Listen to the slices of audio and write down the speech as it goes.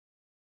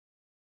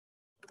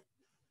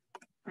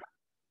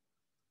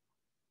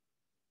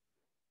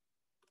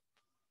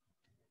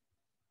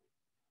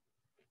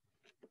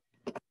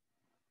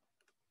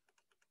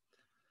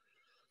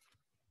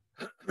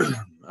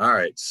All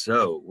right,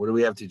 so what do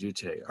we have to do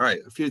today? All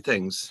right, a few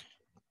things.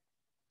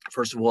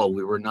 First of all,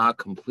 we were not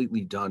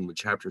completely done with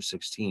chapter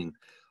 16,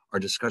 our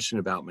discussion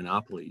about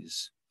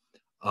monopolies.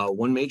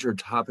 One major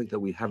topic that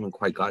we haven't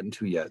quite gotten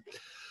to yet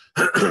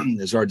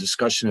is our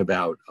discussion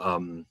about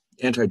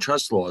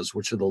antitrust laws,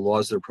 which are the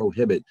laws that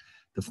prohibit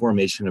the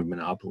formation of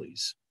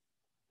monopolies.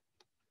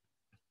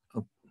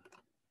 Oh.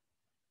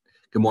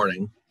 Good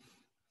morning.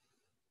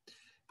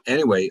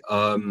 Anyway,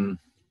 so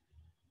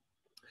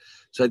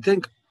I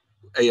think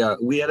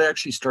we had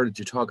actually started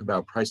to talk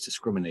about price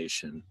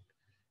discrimination,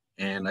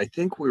 and I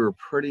think we were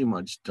pretty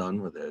much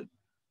done with it.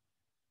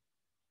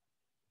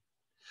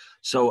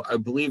 So I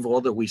believe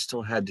all that we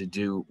still had to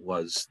do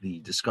was the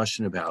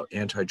discussion about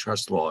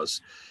antitrust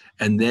laws.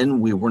 And then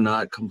we were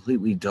not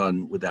completely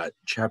done with that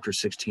chapter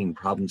 16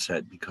 problem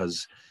set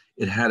because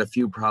it had a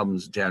few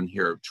problems down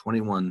here,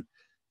 21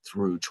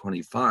 through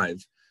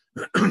 25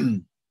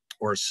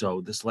 or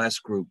so. This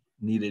last group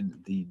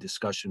needed the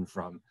discussion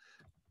from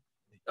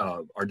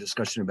our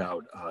discussion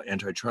about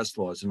antitrust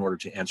laws in order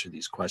to answer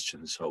these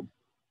questions.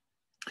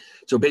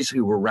 So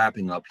basically we're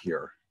wrapping up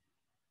here.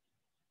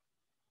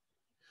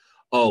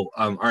 All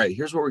right,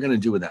 here's what we're going to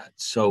do with that.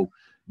 So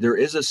there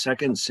is a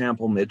second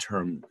sample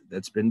midterm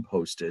that's been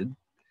posted.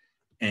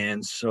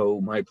 And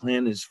so my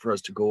plan is for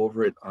us to go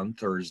over it on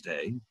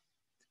Thursday.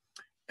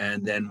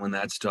 And then when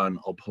that's done,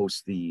 I'll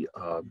post the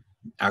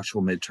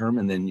actual midterm,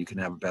 and then you can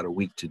have about a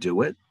week to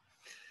do it.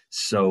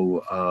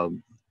 So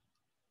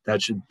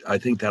I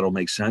think that'll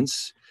make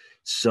sense.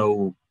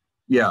 So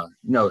yeah,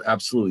 no,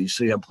 absolutely.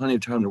 So you have plenty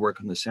of time to work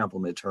on the sample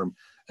midterm,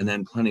 and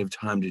then plenty of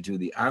time to do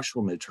the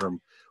actual midterm,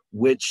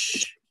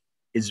 which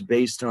is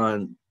based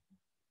on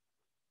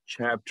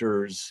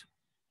chapters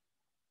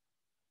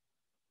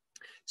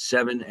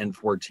 7 and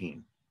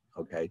 14,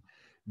 okay?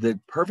 The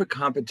perfect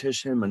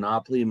competition,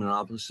 monopoly,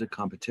 monopolistic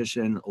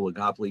competition,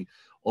 oligopoly,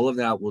 all of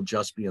that will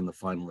just be on the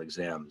final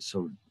exam.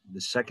 So the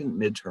second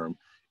midterm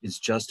is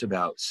just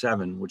about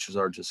 7, which is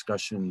our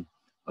discussion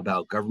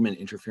about government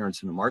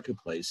interference in the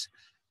marketplace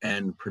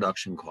and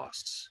production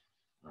costs,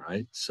 all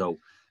right? So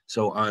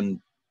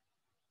on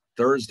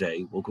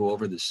Thursday, we'll go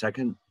over the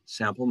second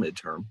sample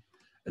midterm,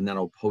 and then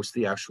I'll post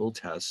the actual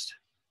test.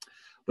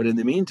 But in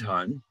the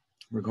meantime,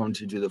 we're going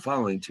to do the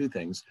following two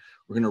things.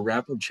 We're going to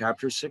wrap up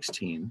chapter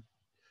 16.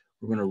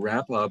 We're going to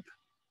wrap up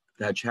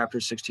that chapter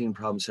 16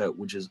 problem set,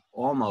 which is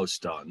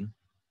almost done,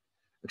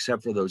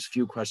 except for those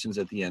few questions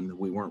at the end that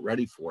we weren't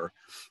ready for.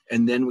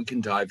 And then we can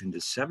dive into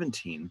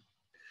 17,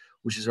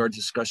 which is our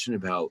discussion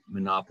about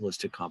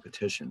monopolistic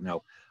competition.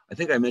 Now, I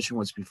think I mentioned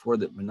once before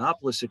that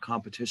monopolistic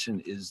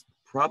competition is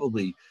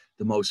probably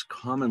the most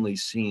commonly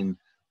seen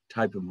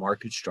type of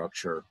market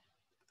structure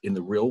in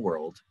the real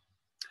world.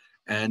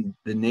 And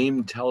the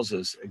name tells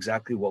us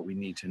exactly what we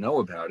need to know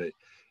about it.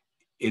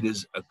 It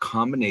is a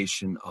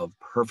combination of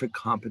perfect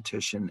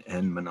competition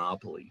and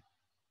monopoly.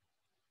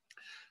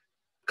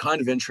 Kind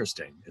of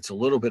interesting. It's a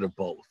little bit of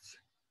both.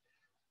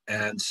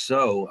 And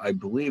so I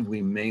believe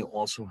we may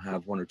also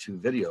have 1 or 2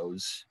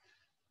 videos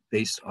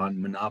based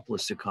on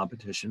monopolistic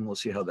competition. We'll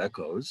see how that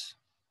goes.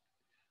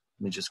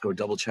 Let me just go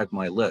double check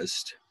my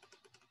list.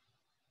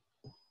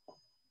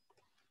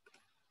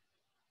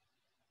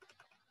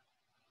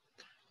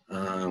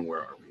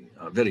 Where are we?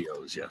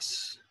 Videos,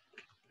 yes.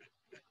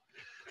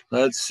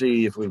 Let's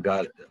see if we've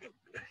got,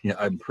 yeah,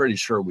 I'm pretty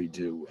sure we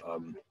do.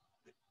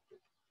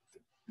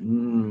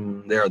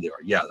 There they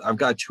are. Yeah, I've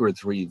got 2 or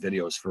 3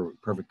 videos for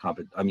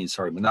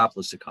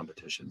monopolistic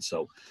competition.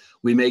 So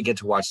we may get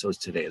to watch those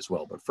today as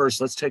well. But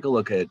first, let's take a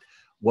look at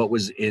what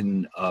was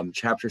in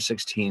chapter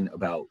 16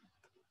 about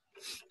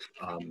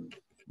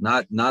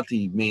not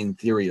the main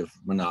theory of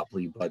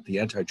monopoly, but the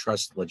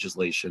antitrust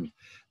legislation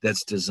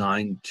that's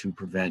designed to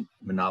prevent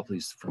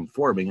monopolies from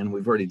forming. And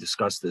we've already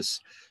discussed this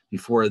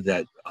before,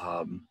 that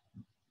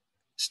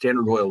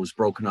Standard Oil was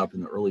broken up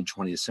in the early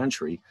 20th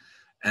century.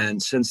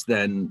 And since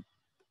then,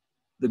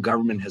 the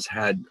government has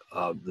had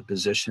the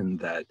position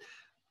that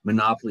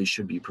monopolies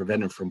should be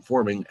prevented from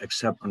forming,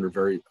 except under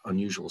very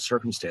unusual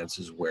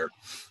circumstances where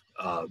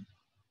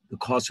the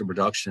cost of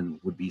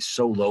production would be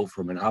so low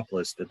for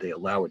monopolists that they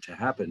allow it to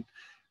happen.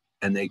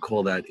 And they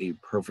call that a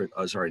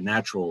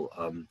natural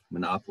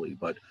monopoly.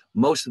 But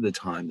most of the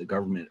time, the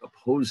government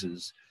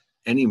opposes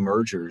any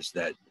mergers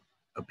that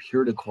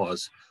appear to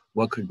cause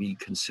what could be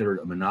considered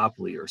a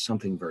monopoly or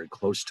something very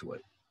close to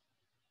it.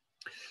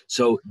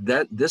 So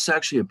this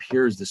actually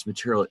appears, this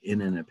material,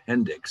 in an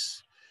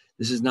appendix.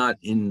 This is not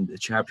in the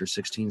chapter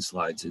 16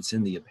 slides, it's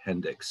in the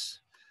appendix.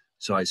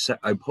 So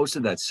I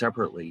posted that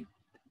separately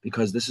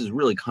because this is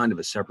really kind of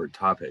a separate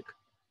topic.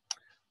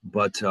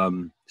 But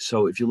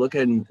so if you look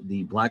in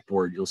the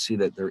Blackboard, you'll see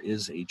that there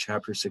is a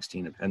chapter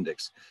 16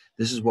 appendix.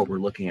 This is what we're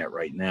looking at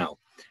right now.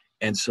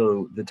 And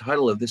so the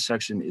title of this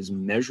section is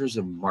Measures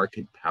of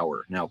Market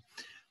Power. Now,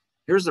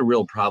 here's the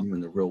real problem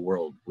in the real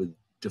world with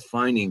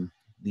defining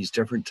these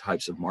different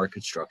types of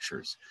market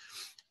structures.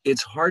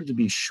 It's hard to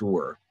be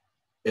sure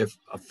if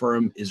a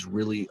firm is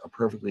really a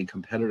perfectly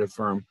competitive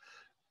firm.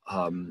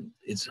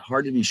 It's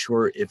hard to be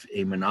sure if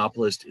a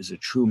monopolist is a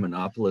true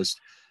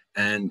monopolist.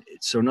 And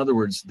so in other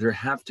words, there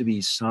have to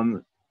be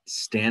some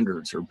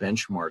standards or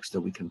benchmarks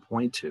that we can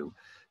point to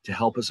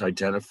help us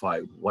identify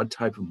what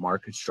type of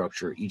market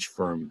structure each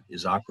firm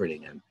is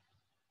operating in.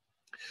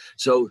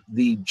 So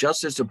the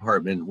Justice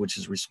Department, which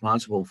is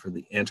responsible for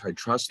the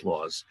antitrust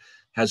laws,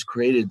 has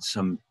created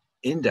some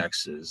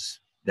indexes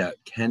that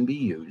can be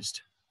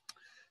used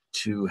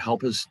to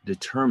help us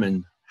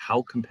determine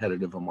how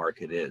competitive a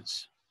market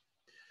is.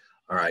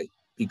 All right,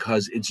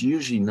 because it's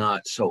usually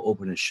not so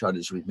open and shut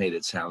as we've made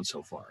it sound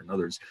so far. In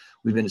other words,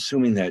 we've been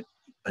assuming that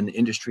an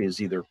industry is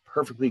either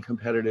perfectly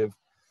competitive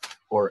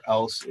or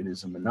else it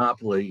is a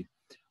monopoly.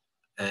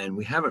 And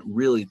we haven't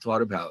really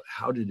thought about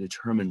how to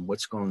determine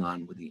what's going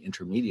on with the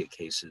intermediate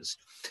cases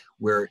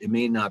where it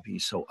may not be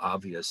so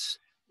obvious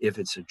if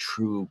it's a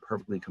true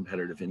perfectly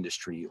competitive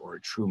industry or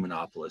a true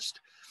monopolist.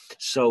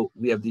 So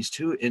we have these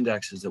two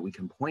indexes that we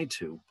can point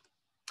to.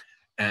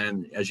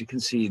 And as you can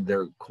see,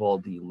 they're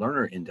called the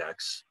Lerner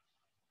Index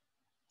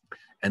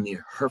and the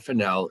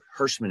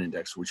Herfindahl-Hirschman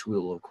Index, which we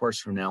will, of course,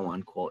 from now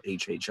on call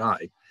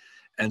HHI.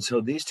 And so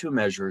these two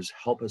measures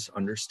help us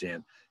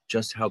understand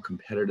just how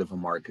competitive a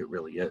market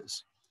really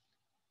is.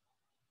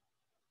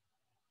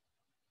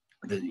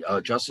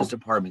 The Justice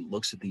Department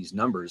looks at these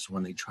numbers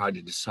when they try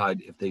to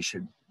decide if they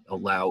should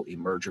allow a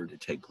merger to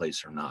take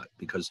place or not,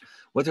 because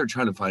what they're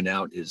trying to find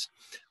out is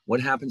what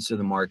happens to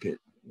the market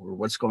or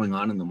what's going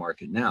on in the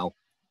market now,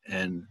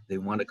 and they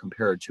want to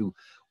compare it to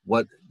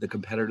what the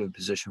competitive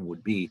position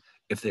would be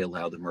if they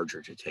allow the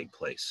merger to take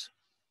place.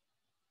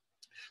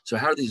 So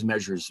how are these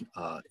measures,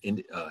 how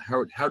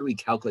do we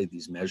calculate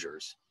these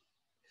measures?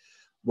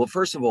 Well,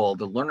 first of all,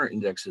 the Lerner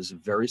Index is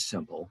very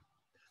simple,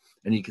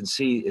 and you can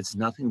see it's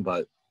nothing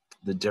but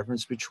the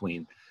difference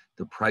between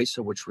the price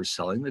at which we're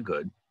selling the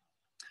good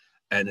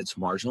and its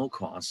marginal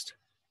cost,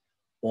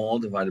 all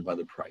divided by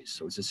the price.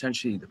 So it's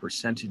essentially the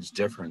percentage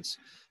difference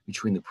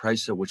between the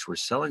price at which we're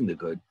selling the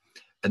good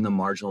and the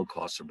marginal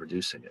cost of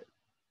producing it.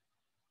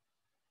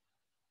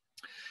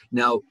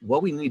 Now,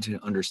 what we need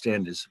to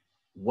understand is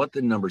what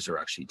the numbers are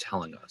actually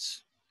telling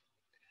us.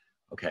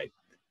 Okay,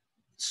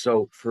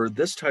 so for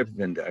this type of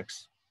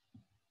index,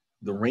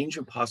 the range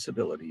of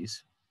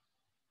possibilities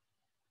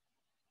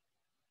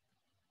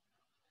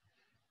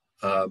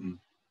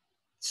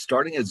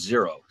starting at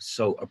 0.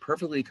 So a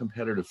perfectly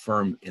competitive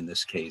firm in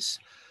this case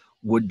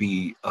would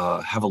be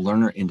have a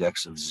Lerner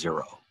Index of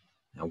 0.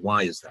 Now,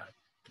 why is that?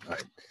 All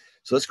right.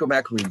 So let's go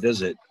back and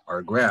revisit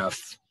our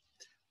graph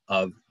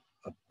of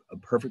a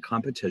perfect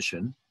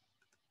competition.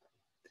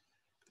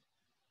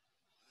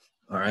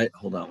 All right,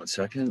 hold on one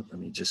second. Let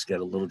me just get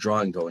a little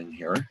drawing going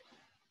here.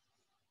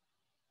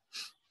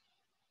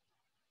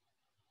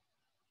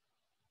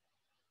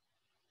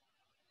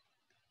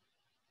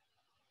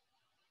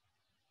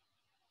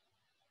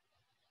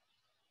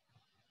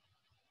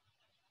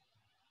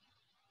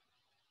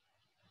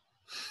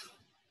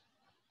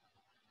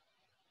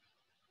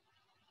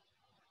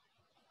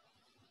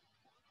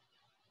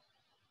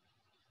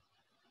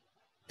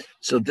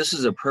 So this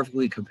is a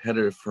perfectly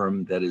competitive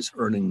firm that is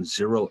earning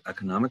 0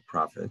 economic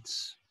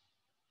profits.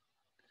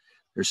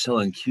 They're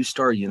selling Q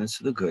star units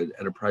of the good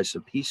at a price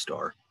of P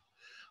star.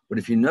 But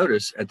if you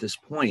notice at this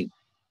point,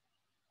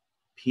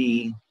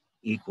 P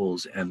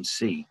equals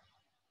MC.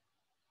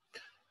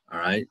 All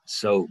right,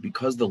 so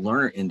because the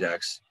Lerner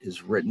Index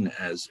is written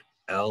as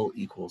L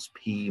equals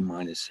P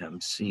minus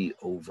MC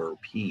over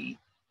P,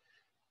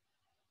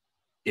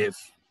 if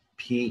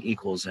P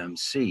equals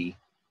MC,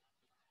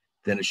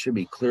 then it should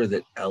be clear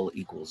that L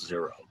equals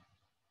 0.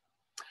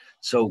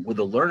 So with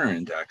the Lerner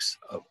Index,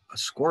 a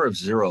score of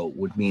 0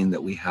 would mean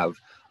that we have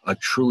a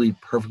truly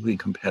perfectly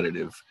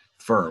competitive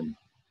firm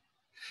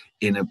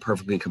in a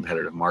perfectly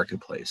competitive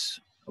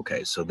marketplace.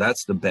 Okay, so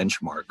that's the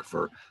benchmark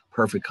for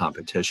perfect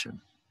competition.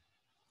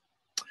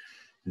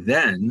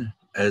 Then,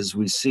 as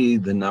we see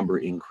the number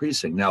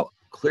increasing, now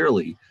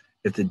clearly,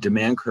 if the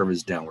demand curve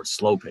is downward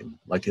sloping,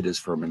 like it is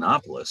for a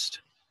monopolist,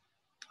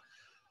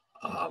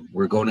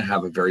 we're going to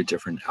have a very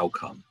different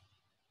outcome.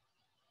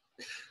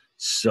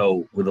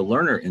 So with a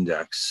Lerner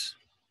Index,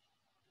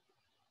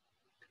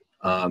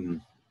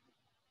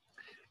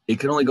 it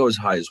can only go as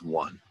high as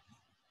 1.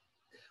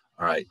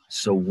 All right,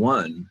 so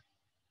 1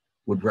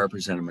 would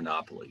represent a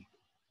monopoly.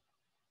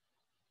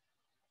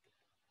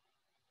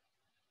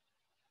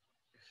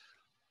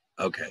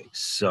 Okay,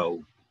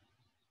 so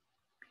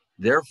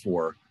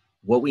therefore,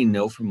 what we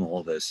know from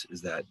all this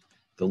is that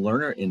the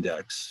Lerner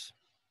Index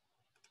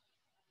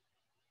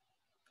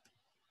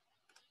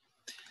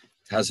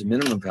has a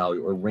minimum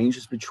value or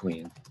ranges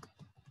between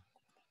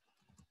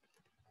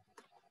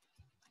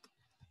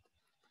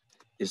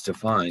is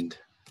defined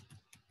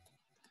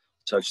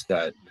such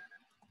that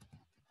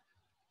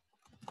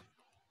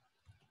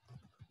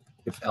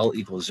if L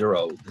equals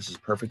 0, this is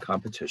perfect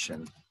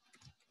competition.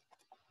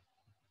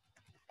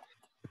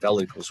 If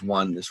L equals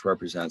 1, this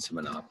represents a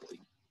monopoly.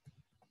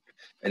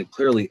 And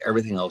clearly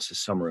everything else is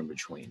somewhere in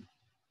between.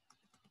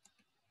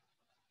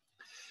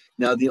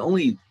 Now, the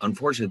only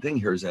unfortunate thing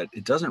here is that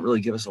it doesn't really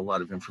give us a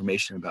lot of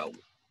information about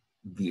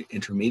the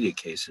intermediate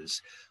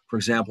cases. For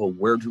example,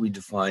 where do we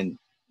define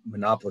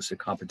monopolistic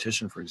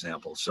competition, for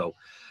example. So,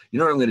 you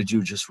know what I'm going to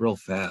do just real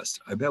fast?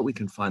 I bet we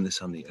can find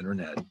this on the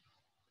internet.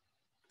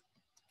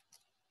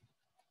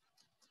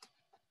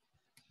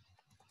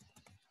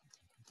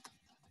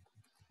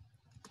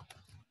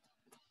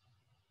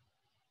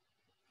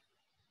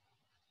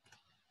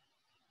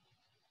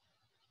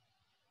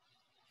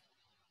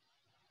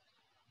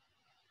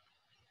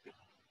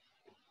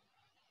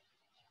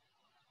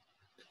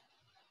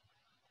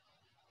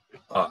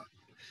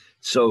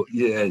 So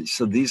yeah,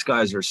 so these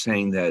guys are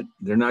saying that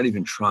they're not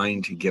even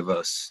trying to give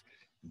us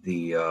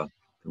the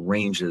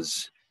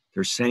ranges.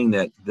 They're saying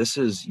that this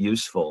is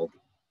useful.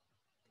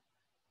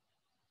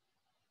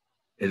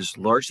 It is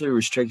largely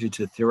restricted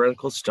to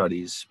theoretical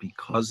studies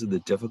because of the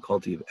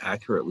difficulty of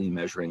accurately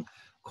measuring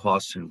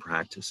costs and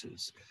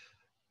practices.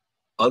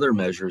 Other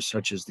measures,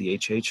 such as the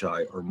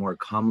HHI, are more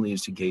commonly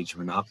used to gauge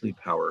monopoly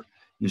power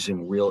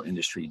using real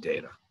industry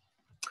data.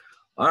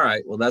 All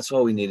right, well, that's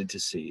all we needed to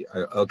see.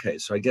 Okay,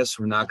 so I guess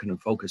we're not going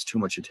to focus too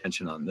much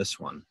attention on this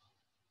one.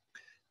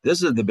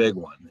 This is the big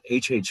one,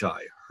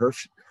 HHI,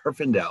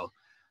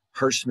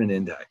 Herfindahl-Hirschman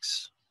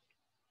Index.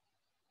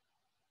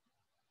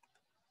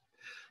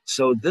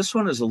 So this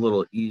one is a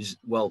little easy.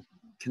 Well,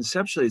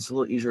 conceptually, it's a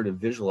little easier to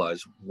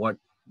visualize what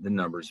the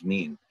numbers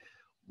mean.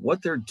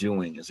 What they're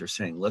doing is they're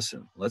saying,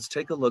 listen, let's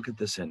take a look at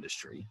this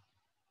industry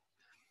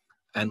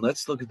and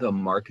let's look at the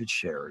market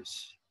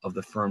shares of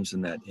the firms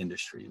in that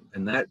industry.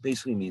 And that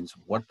basically means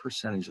what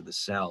percentage of the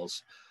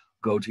sales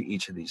go to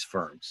each of these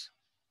firms.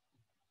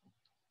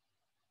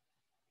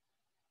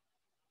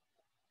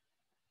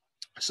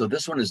 So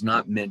this one is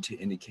not meant to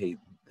indicate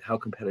how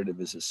competitive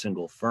is a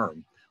single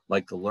firm,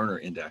 like the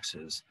Lerner Index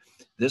is.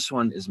 This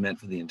one is meant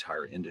for the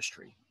entire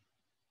industry.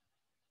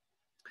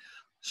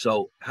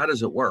 So how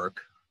does it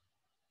work?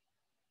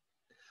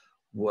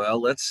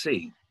 Well, let's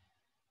see.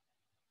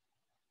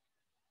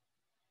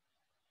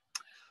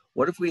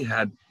 What if we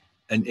had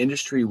an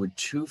industry with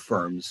two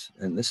firms,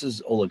 and this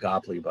is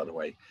oligopoly, by the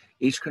way,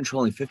 each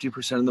controlling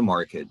 50% of the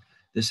market?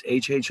 This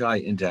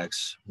HHI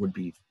index would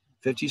be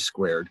 50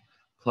 squared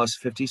plus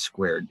 50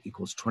 squared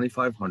equals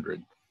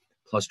 2,500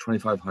 plus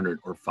 2,500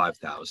 or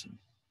 5,000.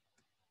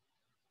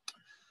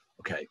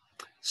 Okay,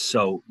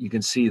 so you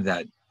can see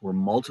that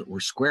we're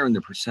squaring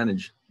the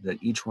percentage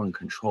that each one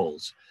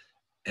controls,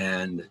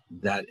 and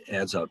that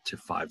adds up to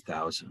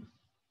 5,000.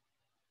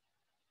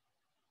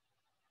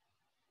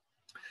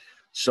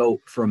 So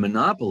for a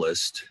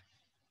monopolist,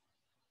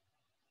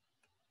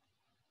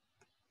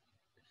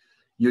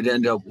 you'd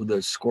end up with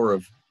a score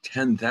of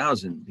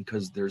 10,000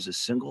 because there's a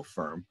single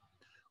firm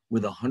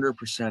with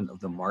 100% of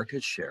the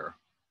market share.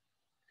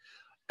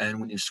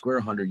 And when you square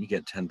 100, you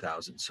get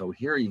 10,000. So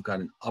here you've got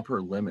an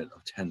upper limit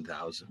of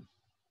 10,000.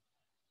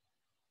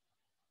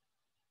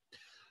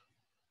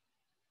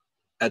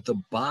 At the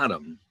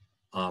bottom,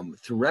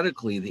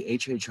 theoretically, the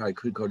HHI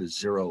could go to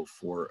zero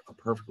for a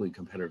perfectly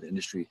competitive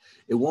industry.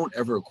 It won't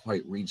ever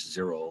quite reach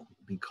zero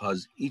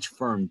because each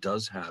firm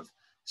does have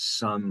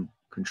some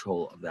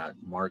control of that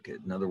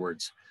market. In other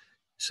words,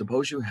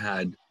 suppose you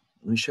had,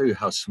 let me show you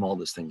how small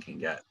this thing can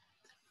get.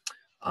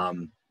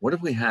 What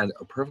if we had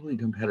a perfectly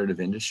competitive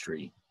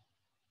industry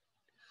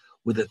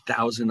with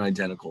 1,000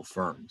 identical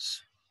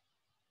firms?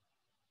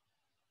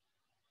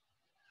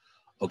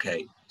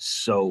 Okay,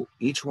 so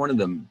each one of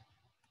them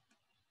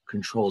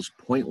controls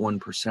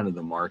 0.1% of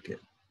the market.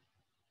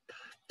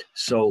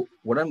 So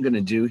what I'm going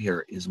to do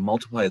here is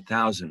multiply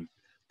 1,000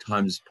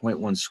 times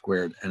 0.1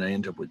 squared, and I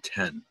end up with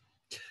 10.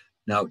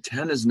 Now,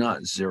 10 is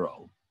not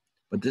zero,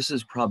 but this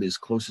is probably as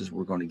close as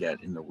we're going to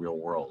get in the real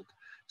world.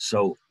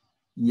 So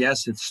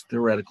yes, it's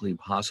theoretically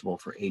possible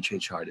for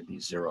HHI to be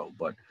zero,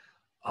 but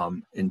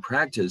in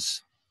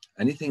practice,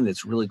 anything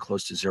that's really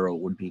close to zero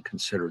would be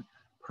considered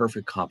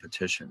perfect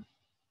competition.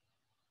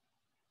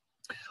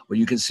 Well,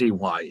 you can see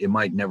why it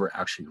might never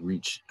actually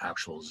reach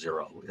actual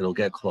zero. It'll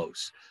get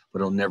close, but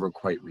it'll never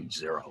quite reach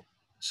zero.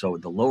 So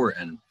at the lower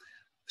end,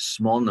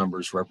 small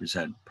numbers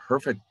represent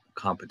perfect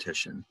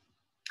competition.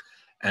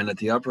 And at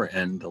the upper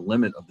end, the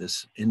limit of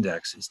this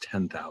index is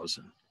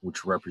 10,000,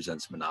 which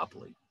represents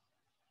monopoly.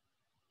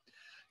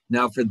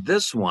 Now for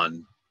this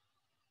one,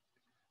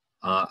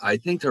 I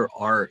think there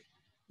are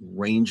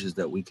ranges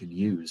that we could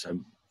use.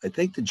 I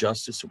think the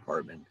Justice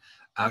Department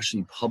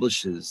actually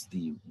publishes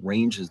the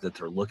ranges that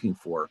they're looking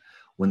for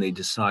when they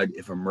decide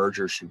if a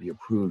merger should be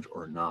approved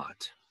or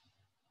not.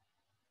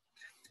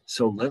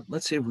 So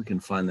let's see if we can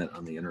find that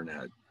on the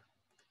internet.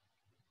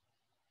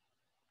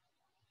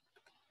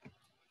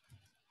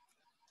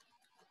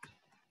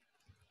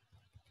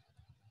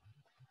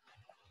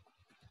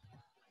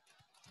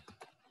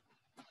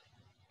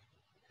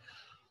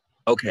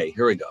 Okay,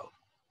 here we go.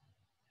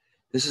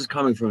 This is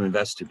coming from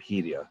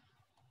Investopedia.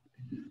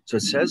 So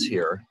it says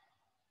here,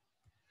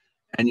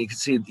 and you can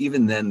see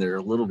even then they're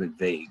a little bit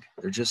vague.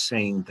 They're just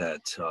saying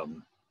that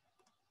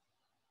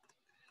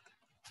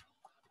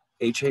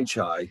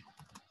HHI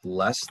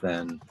less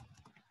than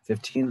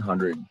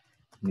 1,500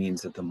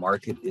 means that the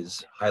market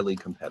is highly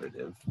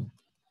competitive.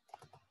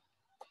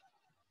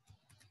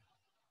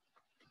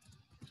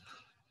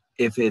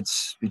 if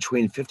it's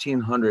between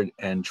 1,500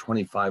 and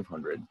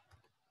 2,500,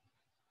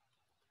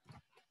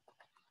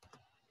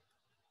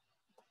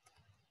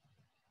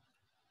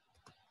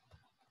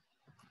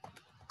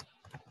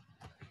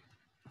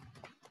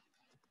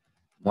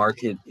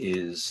 market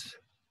is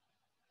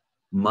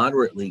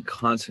moderately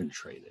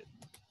concentrated.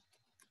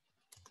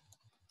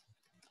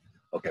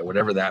 Okay,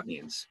 whatever that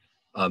means.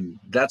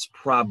 That's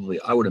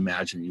probably, I would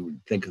imagine you would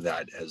think of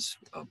that as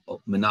a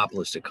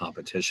monopolistic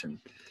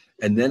competition.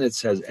 And then it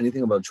says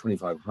anything above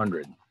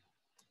 2,500,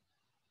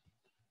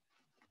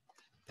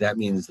 that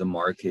means the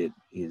market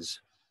is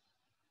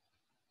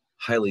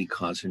highly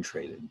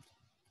concentrated.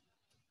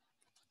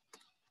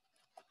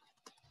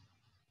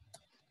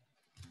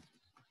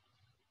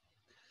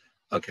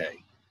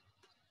 Okay.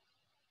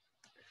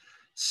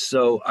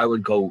 So I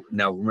would go,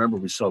 now remember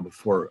we saw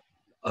before,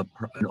 an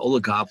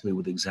oligopoly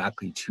with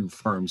exactly two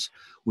firms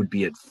would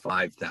be at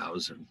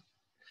 5,000.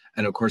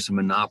 And of course, a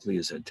monopoly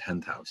is at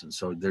 10,000.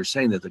 So they're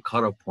saying that the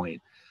cutoff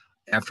point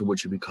after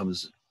which it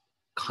becomes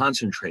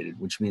concentrated,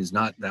 which means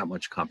not that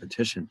much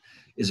competition,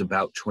 is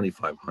about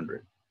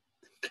 2,500.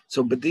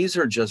 So, but these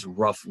are just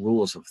rough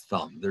rules of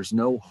thumb. There's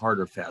no hard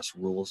or fast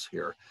rules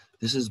here.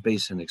 This is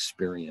based on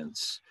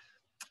experience.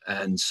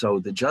 And so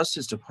the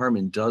Justice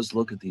Department does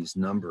look at these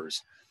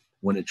numbers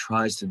when it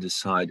tries to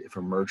decide if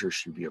a merger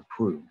should be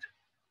approved.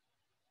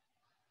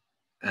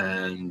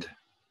 And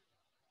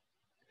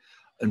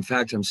in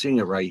fact, I'm seeing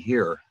it right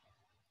here.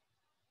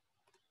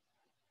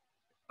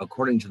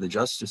 According to the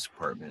Justice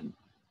Department,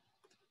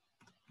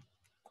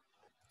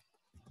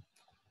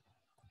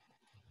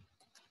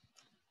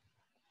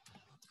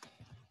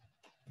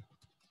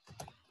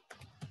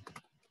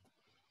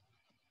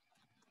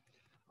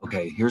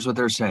 okay, here's what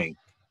they're saying.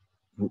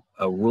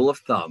 A rule of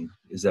thumb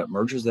is that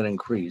mergers that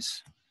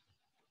increase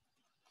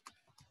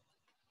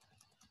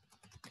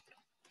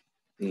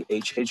the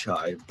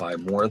HHI by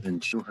more than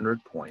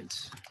 200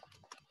 points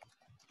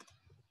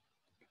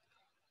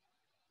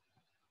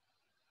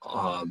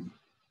all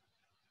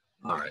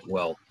right,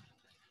 well,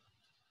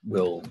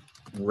 will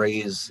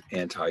raise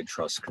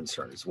antitrust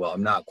concerns. Well,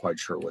 I'm not quite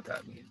sure what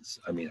that means.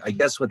 I mean, I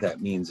guess what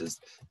that means is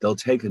they'll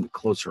take a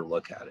closer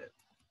look at it,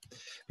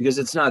 because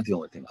it's not the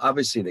only thing.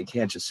 Obviously, they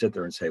can't just sit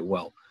there and say,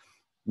 well,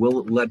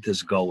 we'll let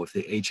this go if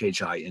the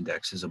HHI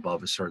index is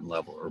above a certain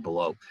level or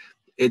below.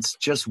 It's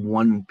just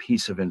one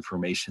piece of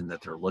information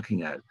that they're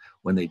looking at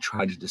when they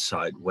try to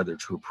decide whether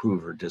to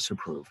approve or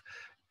disapprove.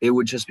 It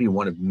would just be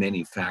one of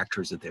many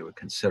factors that they would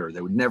consider.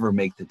 They would never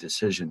make the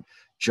decision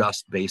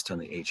just based on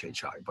the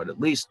HHI, but at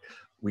least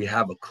we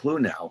have a clue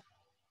now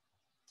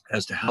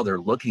as to how they're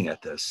looking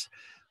at this.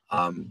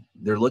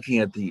 They're looking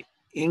at the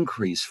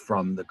increase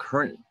from the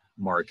current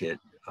market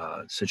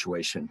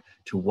situation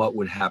to what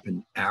would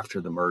happen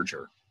after the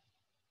merger.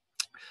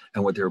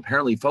 And what they're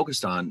apparently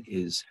focused on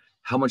is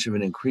how much of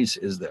an increase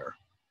is there.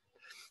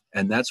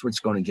 And that's what's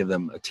going to give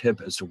them a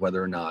tip as to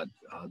whether or not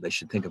they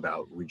should think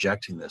about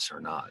rejecting this or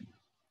not.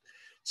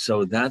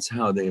 So that's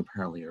how they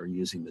apparently are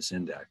using this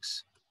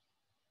index.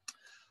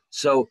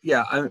 So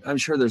yeah, I'm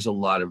sure there's a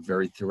lot of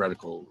very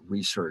theoretical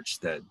research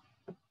that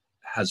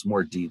has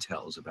more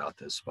details about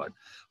this, but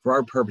for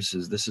our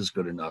purposes, this is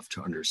good enough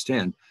to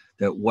understand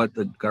that what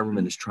the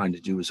government is trying to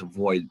do is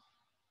avoid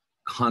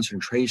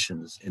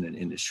concentrations in an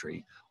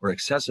industry or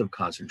excessive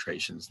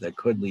concentrations that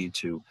could lead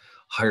to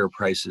higher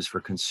prices for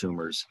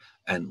consumers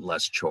and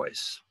less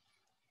choice.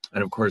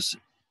 And of course,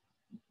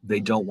 they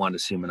don't want to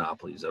see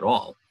monopolies at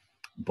all,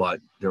 but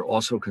they're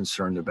also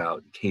concerned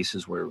about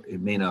cases where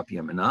it may not be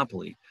a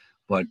monopoly,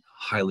 but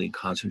highly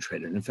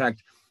concentrated. In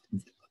fact,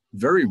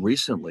 very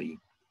recently,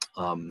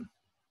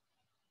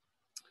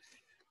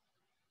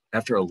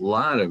 after a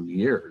lot of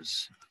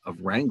years of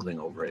wrangling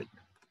over it,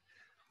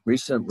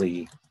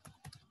 recently,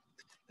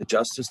 the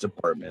Justice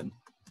Department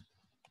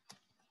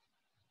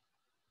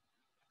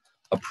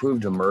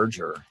approved a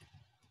merger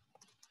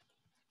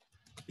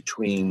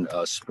between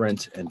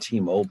Sprint and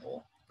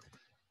T-Mobile.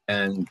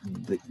 And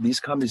these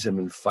companies have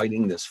been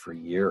fighting this for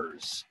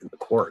years in the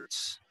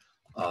courts.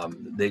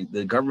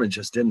 The government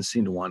just didn't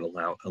seem to want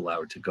to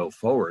allow it to go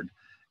forward.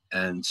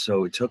 And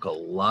so it took a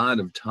lot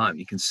of time.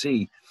 You can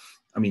see,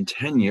 I mean,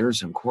 10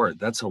 years in court,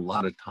 that's a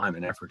lot of time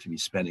and effort to be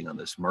spending on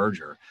this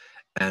merger.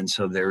 And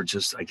so they're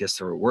just, I guess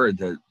they were worried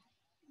that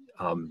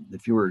the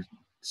fewer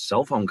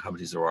cell phone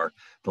companies there are,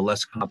 the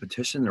less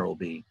competition there will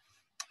be.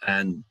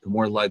 And the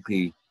more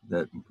likely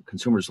that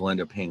consumers will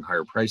end up paying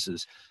higher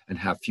prices and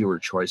have fewer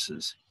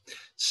choices.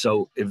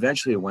 So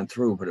eventually it went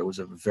through, but it was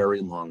a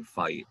very long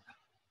fight.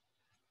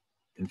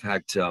 In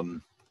fact, I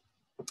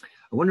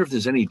wonder if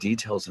there's any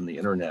details on the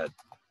internet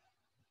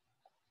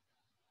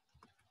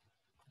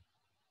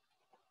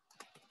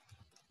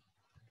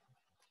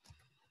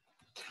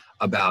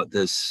about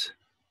this.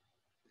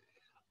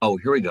 Oh,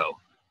 here we go.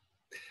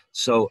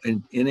 So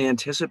in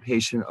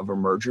anticipation of a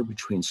merger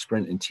between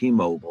Sprint and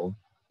T-Mobile,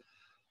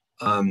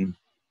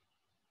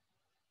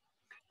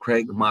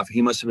 Craig Moff,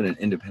 he must have been an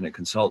independent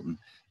consultant,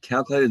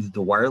 calculated that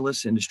the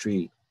wireless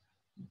industry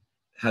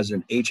has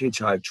an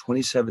HHI of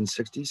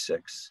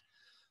 2766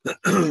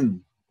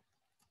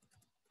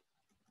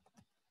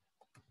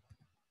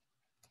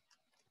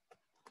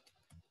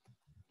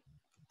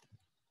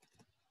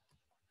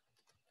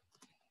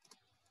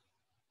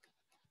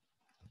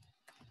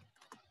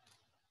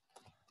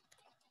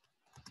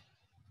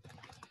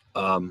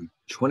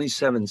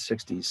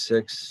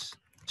 2766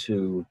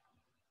 to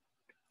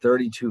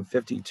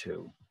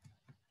 3252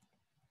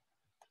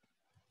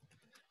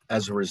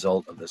 as a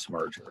result of this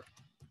merger.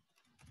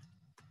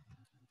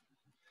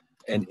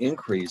 An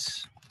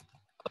increase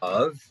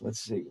of,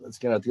 let's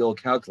get out the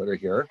old calculator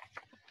here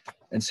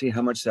and see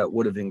how much that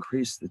would have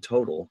increased the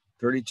total.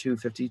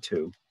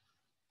 3252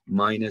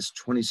 minus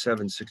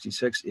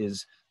 2766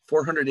 is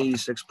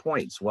 486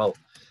 points. Well,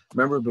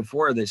 remember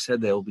before they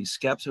said they'll be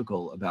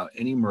skeptical about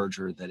any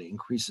merger that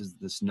increases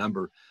this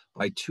number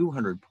by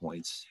 200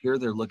 points. Here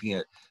they're looking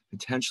at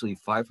potentially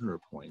 500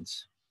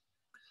 points.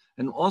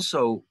 And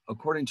also,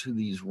 according to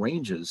these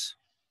ranges,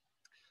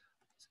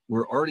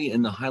 we're already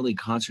in the highly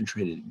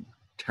concentrated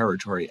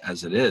territory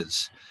as it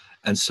is.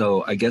 And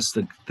so I guess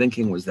the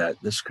thinking was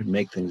that this could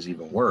make things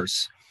even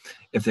worse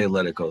if they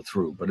let it go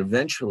through. But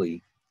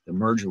eventually the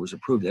merger was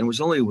approved, and it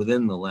was only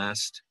within the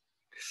last,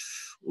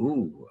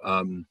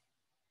 the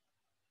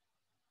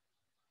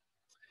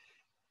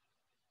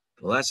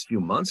last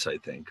few months, I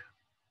think.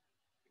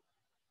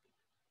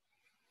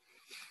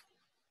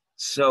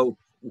 So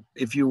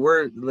if you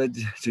were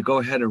to go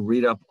ahead and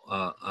read up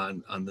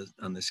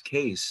on this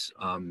case,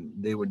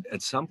 they would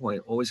at some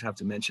point always have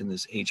to mention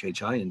this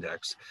HHI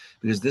index,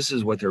 because this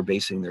is what they're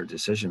basing their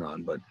decision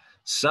on. But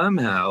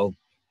somehow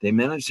they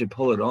managed to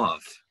pull it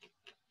off.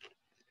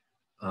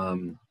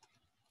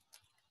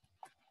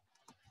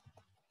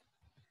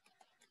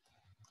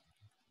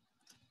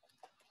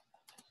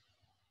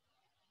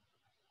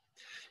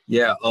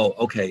 Yeah. Oh,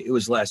 okay. It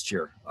was last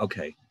year.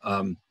 Okay.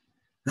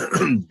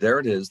 There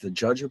it is. The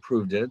judge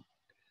approved it.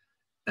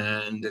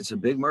 And it's a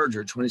big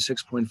merger,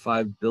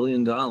 $26.5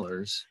 billion.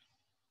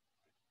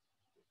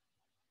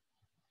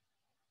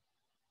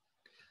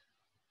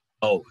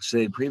 Oh, so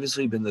they'd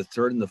previously been the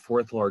third and the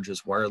fourth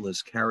largest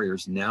wireless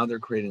carriers. Now they're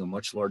creating a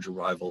much larger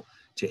rival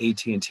to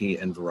AT&T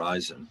and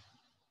Verizon.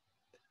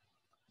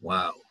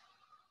 Wow.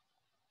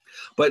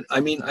 But I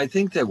mean, I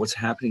think that what's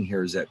happening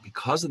here is that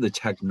because of the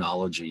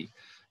technology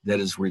that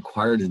is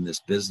required in this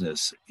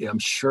business, I'm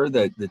sure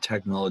that the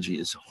technology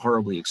is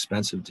horribly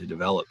expensive to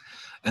develop.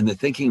 And the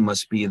thinking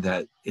must be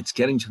that it's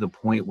getting to the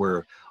point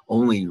where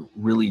only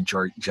really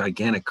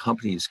gigantic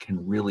companies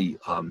can really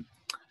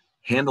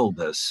handle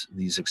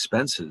these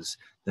expenses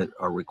that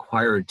are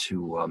required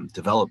to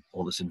develop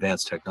all this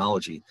advanced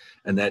technology,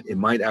 and that it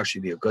might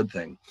actually be a good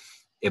thing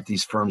if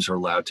these firms are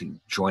allowed to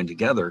join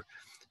together.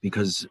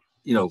 Because,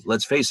 you know,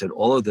 let's face it,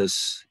 all of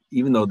this,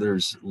 even though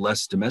there's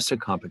less domestic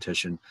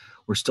competition,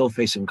 we're still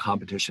facing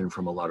competition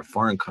from a lot of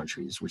foreign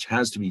countries, which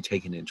has to be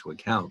taken into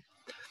account.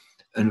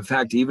 And in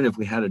fact, even if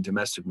we had a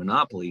domestic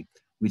monopoly,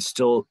 they'd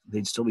still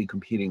be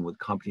competing with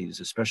companies,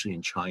 especially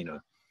in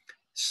China.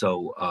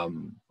 So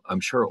I'm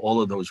sure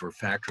all of those were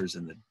factors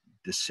in the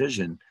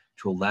decision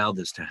to allow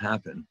this to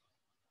happen.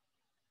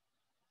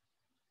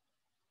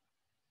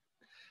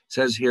 It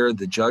says here,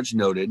 the judge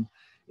noted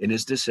in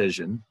his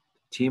decision,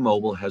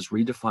 T-Mobile has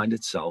redefined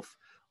itself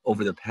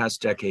over the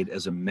past decade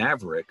as a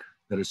maverick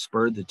that has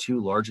spurred the two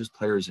largest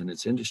players in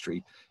its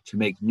industry to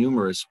make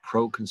numerous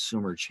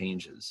pro-consumer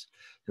changes.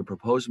 The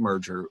proposed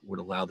merger would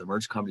allow the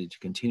merged company to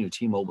continue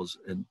T-Mobile's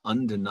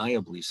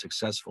undeniably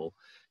successful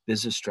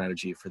business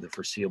strategy for the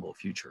foreseeable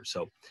future.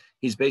 So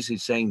he's basically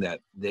saying that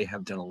they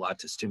have done a lot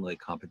to stimulate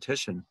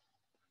competition.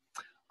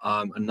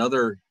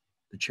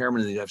 The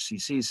chairman of the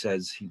FCC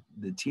says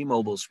the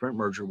T-Mobile Sprint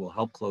merger will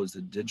help close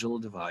the digital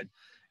divide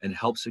and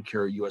help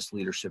secure U.S.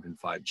 leadership in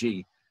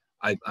 5G.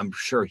 I'm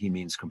sure he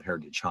means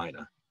compared to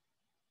China.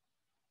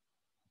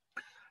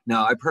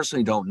 Now, I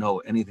personally don't know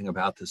anything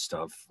about this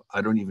stuff.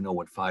 I don't even know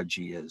what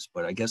 5G is,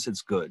 but I guess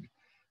it's good.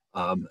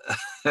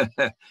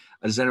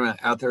 Does anyone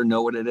out there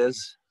know what it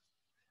is?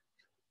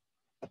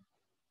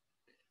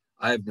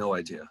 I have no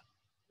idea.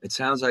 It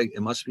sounds like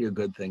it must be a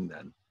good thing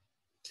then,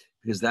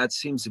 because that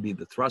seems to be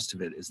the thrust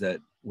of it, is that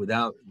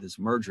without this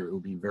merger, it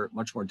would be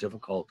much more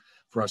difficult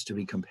for us to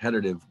be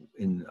competitive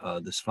in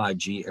this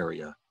 5G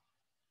area.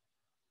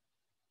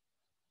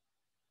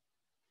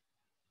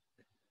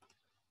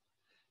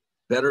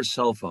 Better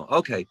cell phone.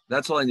 Okay,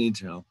 that's all I need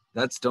to know.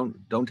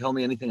 Don't tell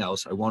me anything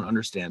else. I won't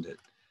understand it.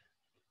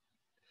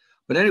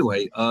 But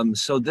anyway,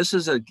 so this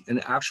is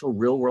an actual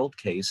real world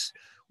case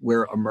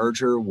where a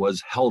merger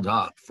was held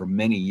up for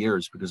many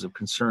years because of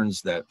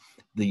concerns that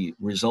the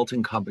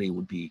resulting company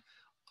would be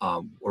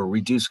or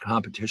reduce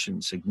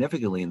competition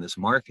significantly in this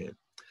market.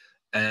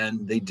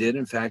 And they did,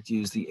 in fact,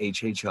 use the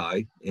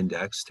HHI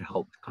index to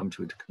help come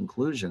to a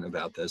conclusion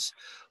about this.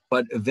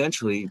 But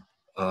eventually,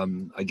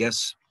 I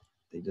guess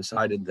they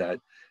decided that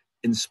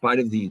in spite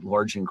of the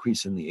large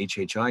increase in the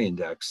HHI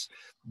index,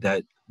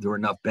 that there were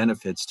enough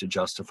benefits to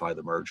justify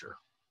the merger.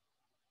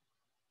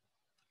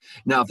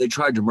 Now, if they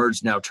tried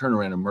to turn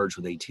around and merge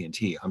with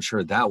AT&T, I'm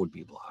sure that would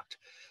be blocked.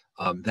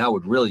 That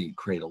would really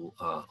create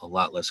a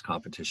lot less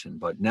competition.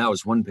 But now,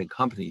 as one big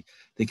company,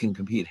 they can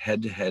compete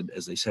head to head,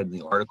 as they said in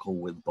the article,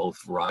 with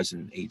both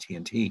Verizon and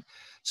AT&T.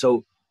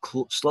 So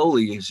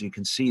slowly, as you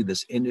can see,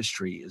 this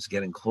industry is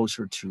getting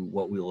closer to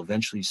what we'll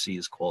eventually see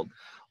is called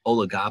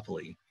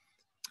oligopoly.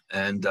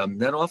 And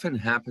that often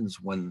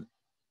happens when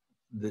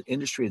the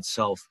industry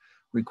itself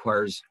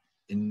requires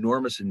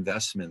enormous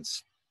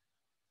investments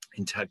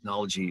in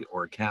technology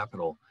or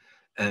capital.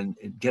 And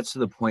it gets to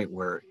the point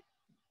where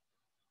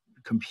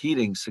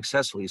competing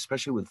successfully,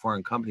 especially with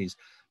foreign companies,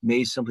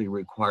 may simply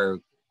require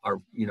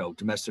our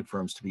domestic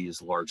firms to be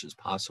as large as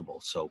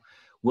possible. So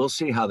we'll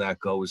see how that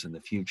goes in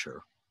the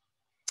future.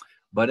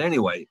 But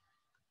anyway,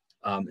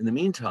 in the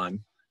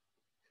meantime,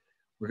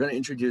 we're going to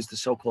introduce the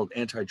so-called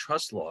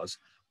antitrust laws,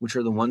 which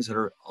are the ones that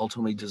are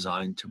ultimately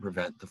designed to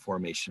prevent the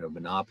formation of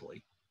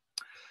monopoly.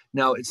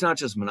 Now, it's not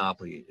just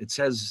monopoly. It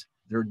says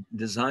they're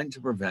designed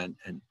to prevent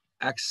an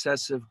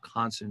excessive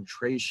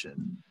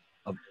concentration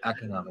of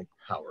economic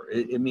power.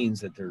 It means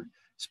that they're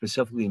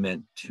specifically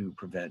meant to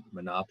prevent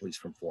monopolies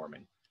from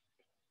forming.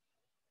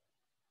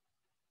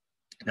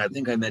 And I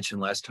think I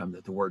mentioned last time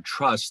that the word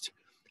trust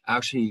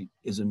actually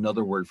is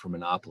another word for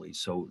monopoly.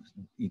 So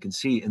you can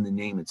see in the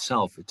name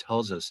itself, it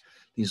tells us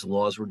these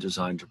laws were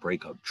designed to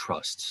break up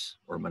trusts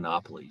or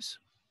monopolies.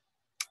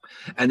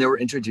 And they were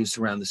introduced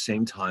around the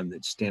same time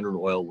that Standard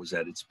Oil was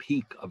at its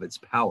peak of its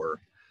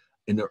power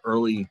in the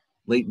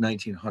late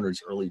 1900s,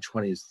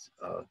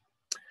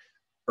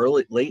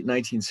 late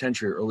 19th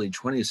century, early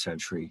 20th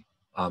century.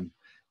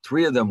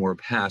 Three of them were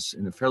passed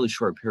in a fairly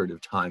short period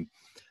of time.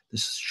 The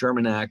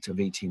Sherman Act of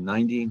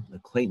 1890, the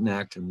Clayton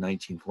Act of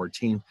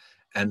 1914,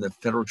 and the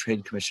Federal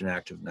Trade Commission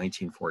Act of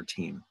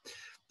 1914.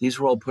 These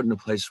were all put into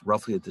place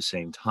roughly at the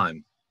same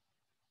time.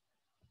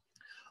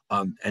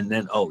 And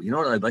then, you know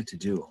what I'd like to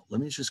do?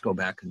 Let me just go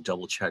back and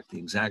double check the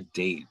exact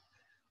date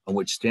on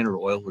which Standard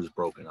Oil was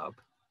broken up.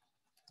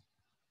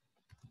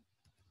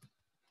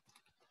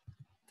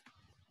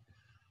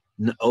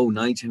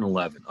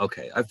 1911.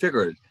 Okay, I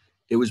figured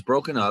it was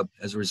broken up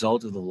as a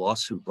result of the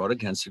lawsuit brought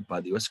against it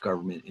by the U.S.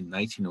 government in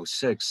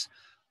 1906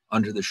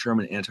 under the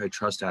Sherman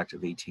Antitrust Act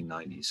of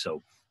 1890.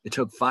 So it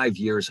took 5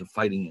 years of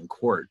fighting in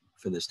court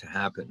for this to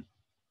happen.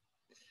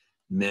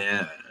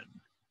 Man,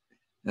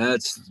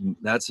 that's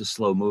a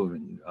slow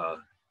moving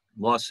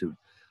lawsuit.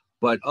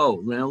 But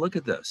now look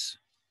at this.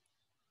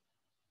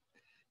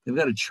 They've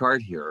got a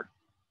chart here,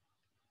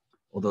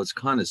 although it's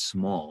kind of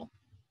small.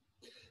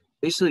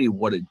 Basically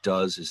what it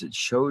does is it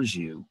shows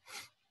you,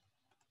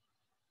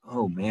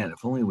 oh man,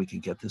 if only we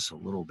could get this a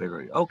little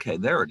bigger. Okay,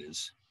 there it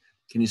is.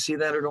 Can you see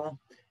that at all?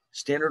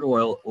 Standard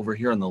Oil over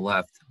here on the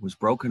left was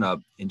broken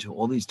up into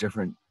all these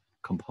different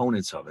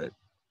components of it.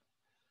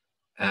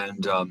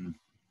 And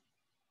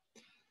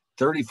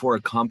 34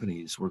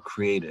 companies were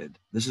created.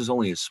 This is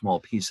only a small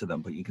piece of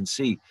them, but you can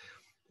see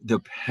the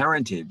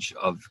parentage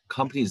of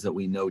companies that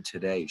we know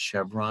today: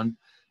 Chevron,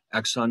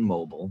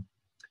 ExxonMobil,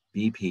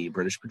 BP,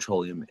 British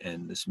Petroleum,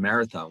 and this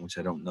Marathon, which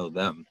I don't know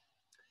them.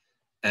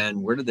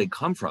 And where did they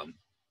come from?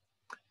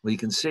 Well, you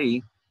can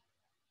see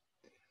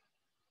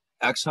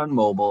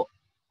ExxonMobil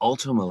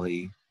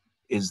ultimately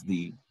is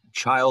the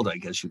child, I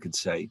guess you could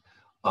say,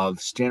 of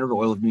Standard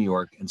Oil of New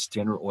York and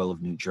Standard Oil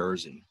of New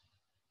Jersey.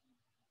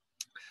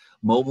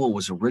 Mobil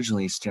was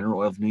originally Standard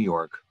Oil of New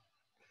York.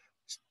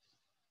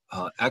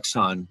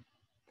 Exxon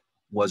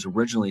was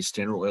originally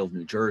Standard Oil of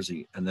New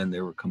Jersey, and then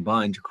they were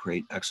combined to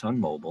create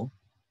ExxonMobil.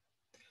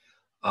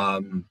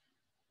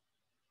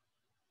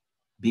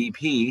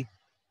 BP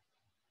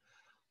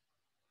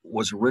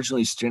was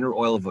originally Standard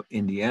Oil of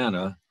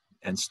Indiana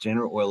and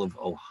Standard Oil of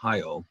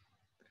Ohio,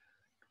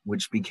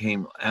 which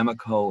became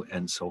Amoco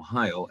and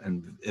Sohio,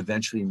 and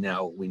eventually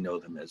now we know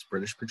them as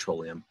British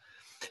Petroleum.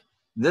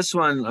 This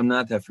one, I'm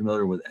not that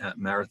familiar with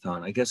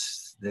Marathon. I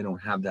guess they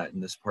don't have that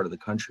in this part of the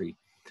country.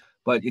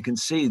 But you can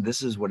see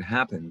this is what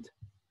happened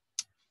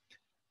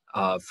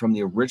from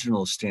the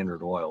original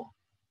Standard Oil.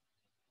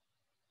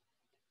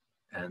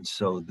 And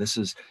so this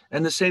is,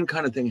 and the same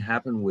kind of thing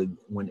happened with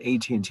when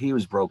AT&T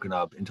was broken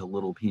up into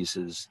little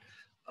pieces.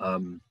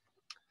 Man,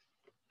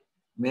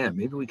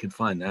 maybe we could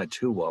find that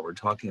too while we're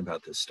talking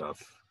about this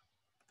stuff.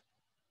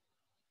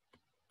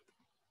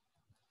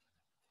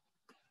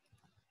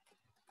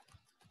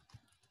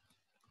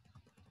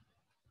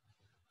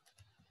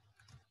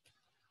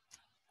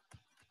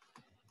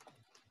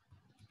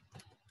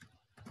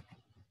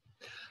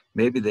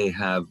 Maybe they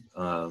have,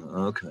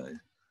 okay.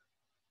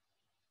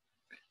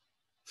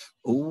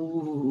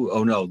 Ooh,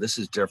 oh no, this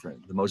is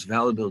different. The most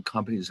valuable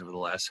companies over the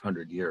last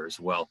 100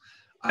 years. Well,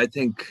 I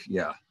think,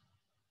 yeah,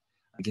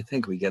 I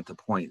think we get the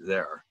point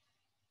there.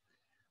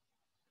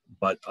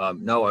 But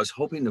no, I was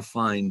hoping to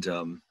find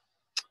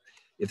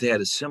if they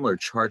had a similar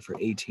chart for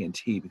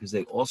AT&T, because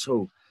they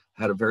also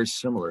had a very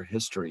similar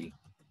history.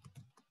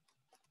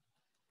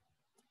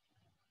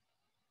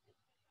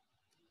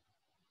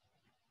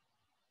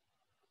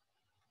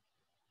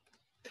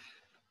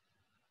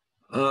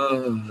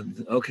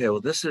 Okay,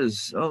 well, this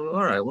is,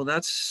 all right. Well,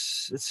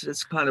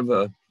 it's kind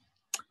of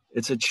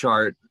it's a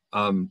chart.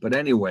 But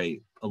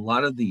anyway, a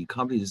lot of the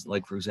companies,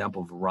 like for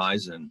example,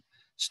 Verizon,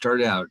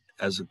 started out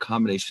as a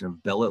combination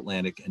of Bell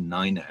Atlantic and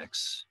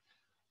NYNEX.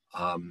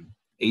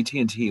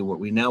 AT&T, what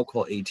we now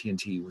call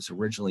AT&T, was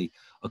originally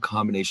a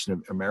combination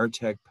of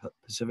Ameritech,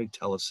 Pacific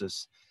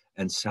Telesis,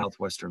 and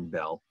Southwestern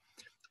Bell.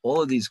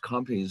 All of these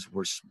companies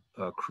were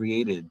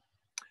created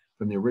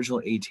from the original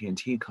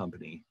AT&T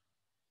company,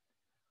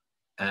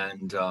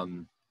 and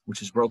which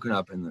was broken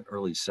up in the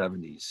early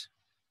 70s.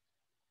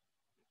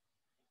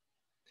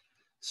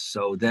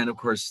 So then, of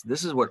course,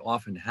 this is what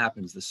often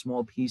happens. The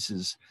small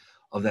pieces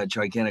of that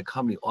gigantic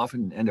company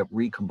often end up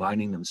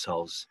recombining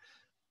themselves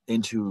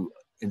into,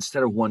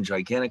 instead of one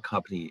gigantic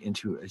company,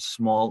 into a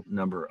small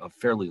number of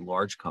fairly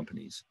large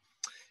companies.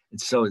 And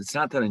so it's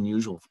not that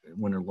unusual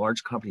when a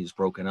large company is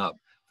broken up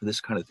for this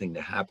kind of thing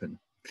to happen.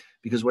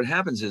 Because what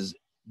happens is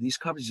these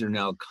companies are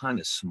now kind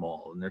of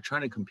small and they're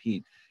trying to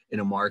compete in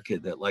a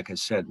market that, like I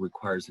said,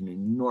 requires an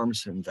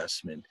enormous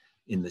investment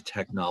in the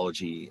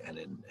technology and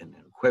in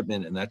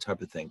equipment and that type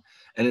of thing.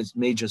 And it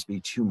may just be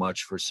too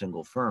much for a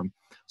single firm.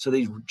 So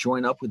they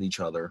join up with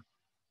each other.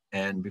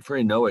 And before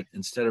you know it,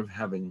 instead of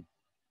having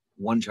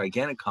one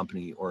gigantic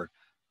company or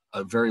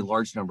a very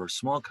large number of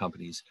small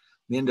companies,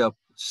 we end up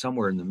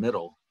somewhere in the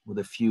middle with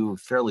a few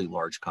fairly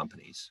large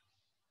companies.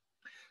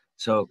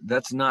 So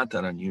that's not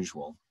that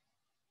unusual.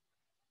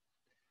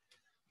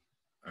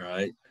 All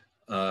right.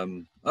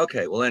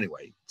 Okay, well,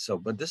 anyway, so,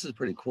 but this is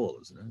pretty cool,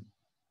 isn't it?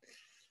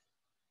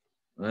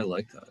 I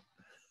like that.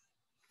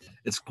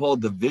 It's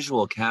called The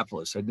Visual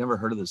Capitalist. I'd never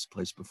heard of this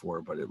place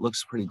before, but it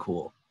looks pretty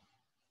cool.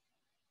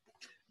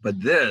 But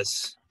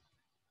this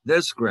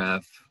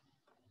graph,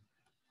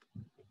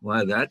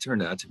 wow, that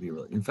turned out to be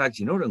really, in fact,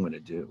 you know what I'm going to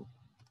do?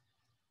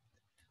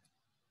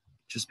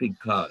 Just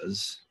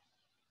because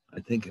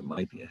I think it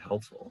might be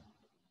helpful.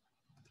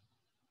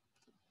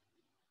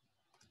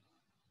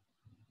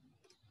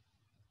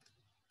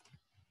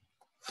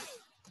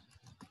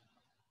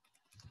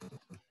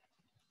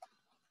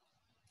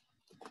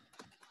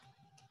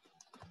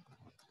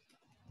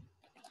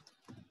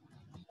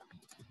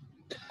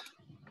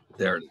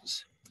 There it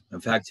is. In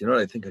fact, you know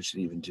what I think I should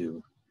even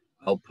do?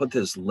 I'll put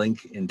this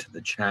link into the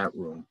chat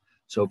room.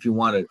 So if you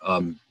want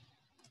to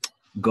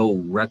go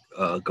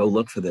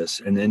look for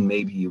this, and then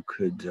maybe you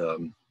could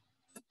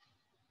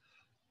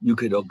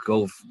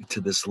go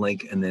to this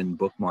link and then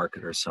bookmark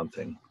it or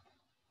something.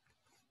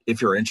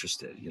 If you're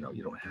interested, you know,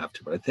 you don't have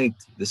to, but I think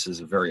this is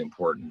very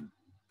important.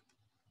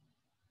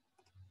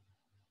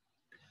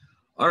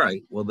 All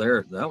right, well,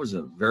 that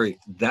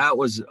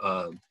was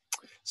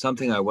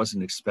something I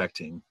wasn't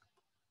expecting.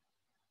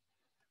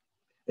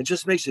 It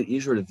just makes it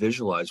easier to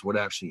visualize what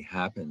actually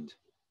happened.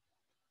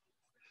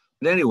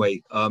 But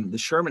anyway, the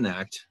Sherman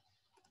Act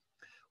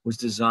was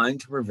designed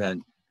to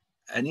prevent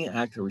any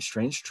act that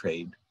restrains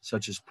trade,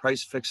 such as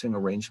price fixing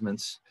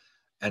arrangements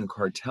and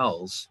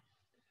cartels,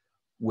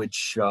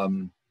 which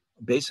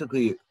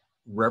basically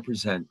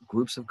represent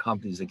groups of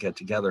companies that get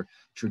together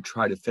to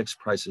try to fix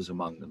prices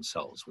among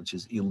themselves, which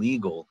is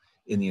illegal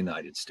in the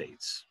United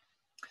States.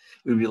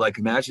 It would be like,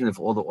 imagine if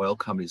all the oil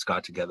companies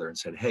got together and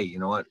said, hey, you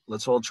know what,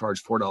 let's all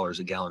charge $4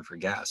 a gallon for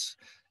gas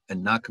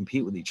and not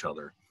compete with each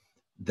other.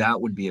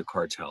 That would be a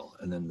cartel,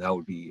 and then that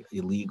would be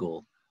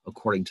illegal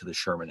according to the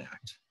Sherman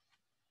Act.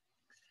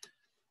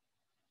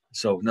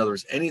 So in other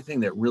words,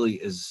 anything that really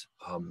is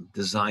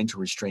designed to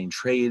restrain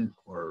trade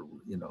or,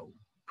 you know,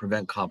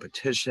 prevent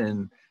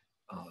competition,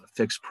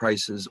 fix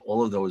prices,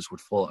 all of those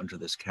would fall under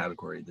this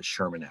category, the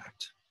Sherman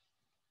Act.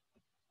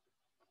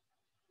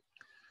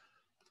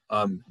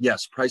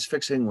 Yes, price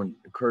fixing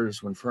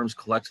occurs when firms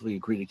collectively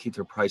agree to keep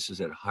their prices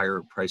at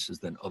higher prices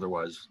than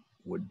otherwise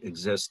would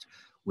exist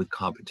with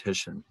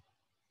competition.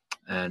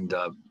 And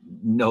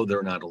no,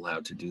 they're not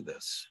allowed to do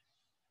this.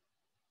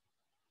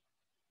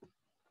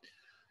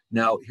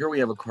 Now, here we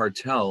have a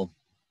cartel.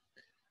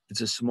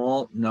 It's a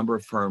small number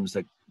of firms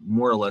that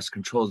more or less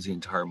controls the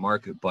entire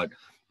market, but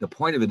the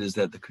point of it is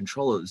that the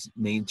control is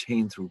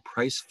maintained through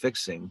price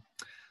fixing,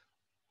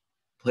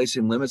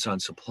 placing limits on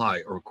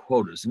supply or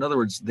quotas. In other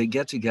words, they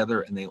get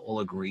together and they all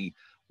agree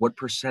what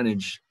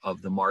percentage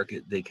of the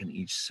market they can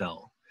each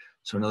sell.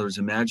 So in other words,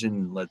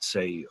 imagine, let's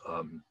say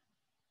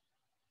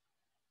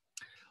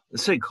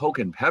Coke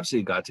and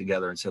Pepsi got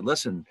together and said,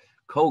 listen,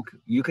 Coke,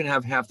 you can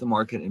have half the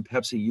market, and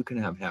Pepsi, you can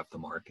have half the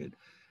market.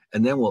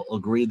 And then we'll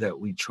agree that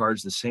we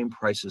charge the same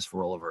prices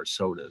for all of our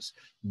sodas.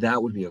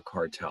 That would be a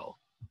cartel.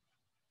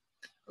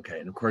 Okay,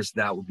 and of course,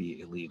 that would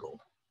be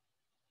illegal.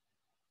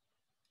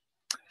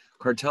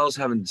 Cartels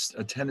have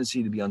a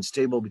tendency to be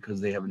unstable because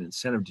they have an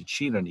incentive to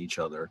cheat on each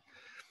other,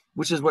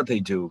 which is what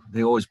they do.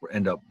 They always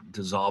end up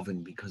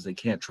dissolving because they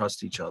can't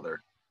trust each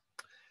other.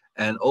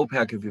 And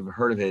OPEC, if you've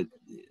heard of it,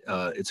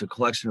 it's a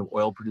collection of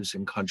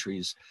oil-producing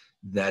countries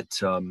that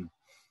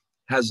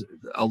has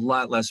a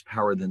lot less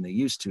power than they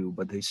used to,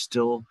 but they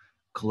still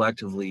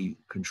collectively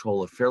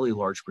control a fairly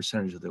large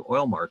percentage of the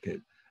oil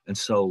market. And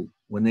so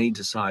when they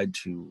decide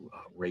to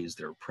raise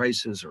their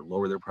prices or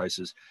lower their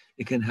prices,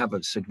 it can have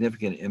a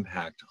significant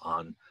impact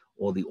on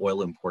all the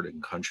oil importing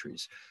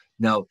countries.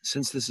 Now,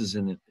 since this is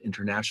an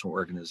international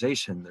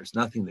organization, there's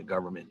nothing the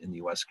government in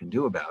the US can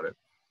do about it,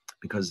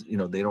 because, you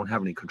know, they don't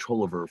have any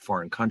control over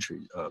foreign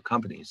companies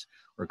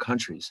or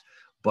countries.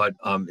 But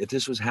if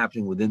this was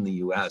happening within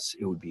the US,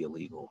 it would be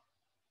illegal.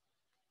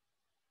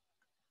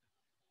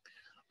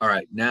 All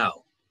right,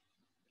 now,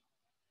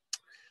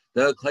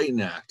 the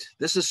Clayton Act.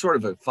 This is sort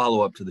of a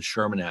follow-up to the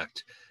Sherman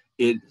Act.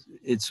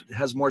 it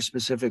has more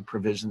specific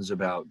provisions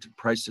about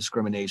price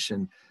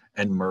discrimination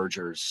and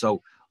mergers.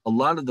 So a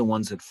lot of the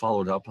ones that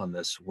followed up on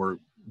this were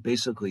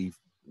basically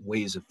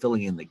ways of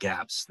filling in the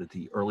gaps that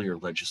the earlier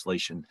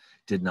legislation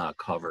did not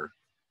cover.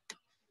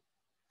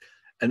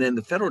 And then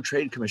the Federal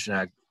Trade Commission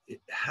Act, it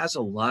has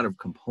a lot of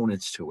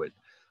components to it.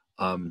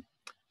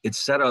 It's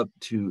set up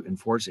to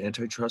enforce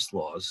antitrust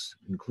laws,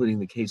 including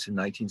the case in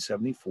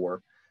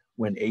 1974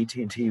 when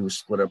AT&T was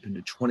split up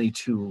into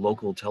 22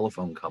 local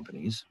telephone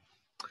companies.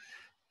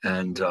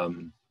 And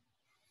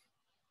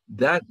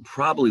that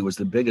probably was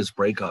the biggest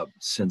breakup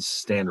since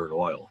Standard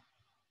Oil.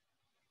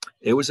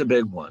 It was a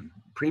big one.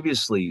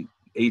 Previously,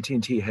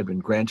 AT&T had been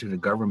granted a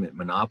government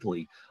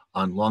monopoly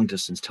on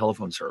long-distance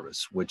telephone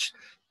service, which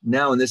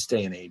now in this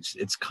day and age,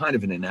 it's kind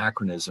of an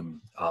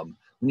anachronism.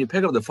 When you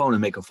pick up the phone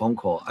and make a phone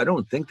call, I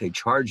don't think they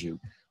charge you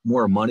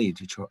more money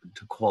to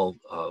call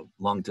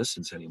long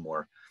distance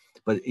anymore.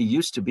 But it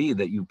used to be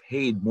that you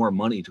paid more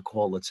money to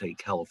call, let's say,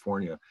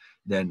 California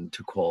than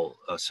to call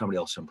somebody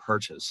else in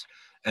Purchase.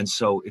 And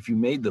so if you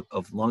made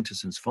a long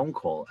distance phone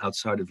call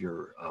outside of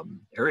your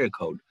area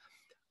code,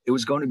 it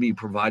was going to be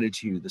provided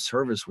to you. The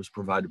service was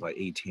provided by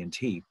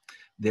AT&T.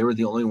 They were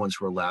the only ones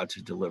who were allowed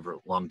to deliver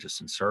long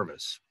distance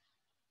service.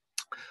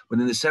 But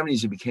in the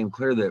 70s, it became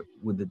clear that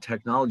with the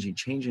technology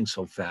changing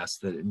so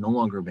fast that it no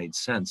longer made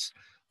sense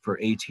for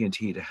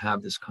AT&T to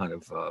have this kind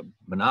of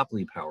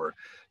monopoly power.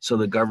 So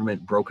the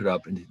government broke it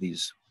up into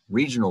these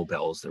regional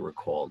bells, they were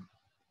called,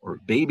 or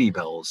baby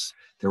bells,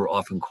 they were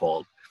often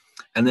called.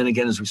 And then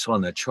again, as we saw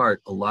in that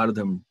chart, a lot of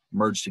them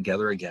merged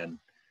together again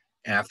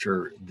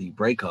after the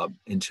breakup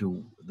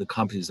into the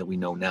companies that we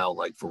know now,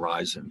 like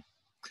Verizon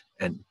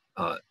and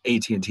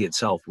AT&T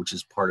itself, which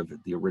is part of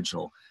the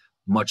original,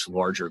 much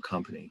larger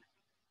company.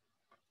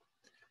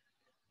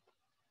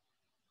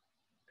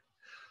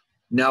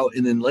 Now,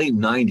 in the late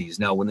 90s,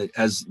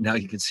 now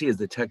you can see as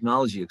the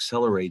technology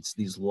accelerates,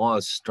 these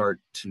laws start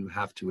to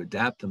have to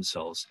adapt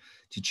themselves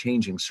to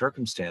changing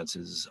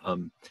circumstances.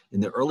 In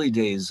the early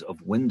days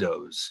of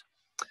Windows,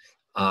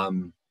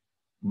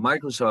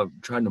 Microsoft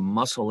tried to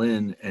muscle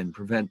in and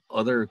prevent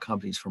other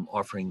companies from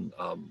offering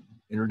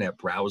internet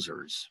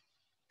browsers.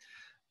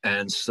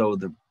 And so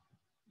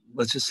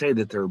let's just say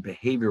that their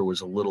behavior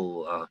was a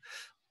little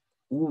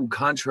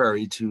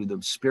contrary to the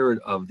spirit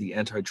of the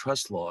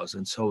antitrust laws.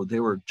 And so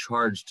they were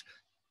charged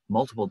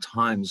multiple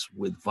times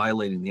with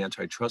violating the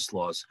antitrust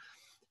laws.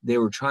 They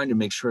were trying to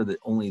make sure that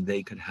only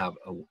they could have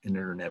an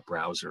internet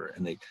browser.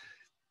 And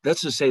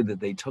that's to say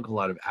that they took a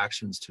lot of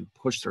actions to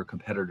push their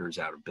competitors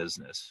out of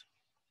business.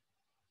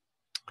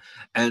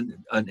 And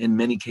in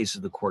many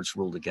cases, the courts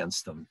ruled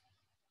against them.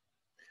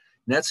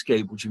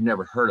 Netscape, which you've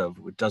never heard of,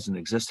 which doesn't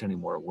exist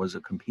anymore, was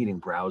a competing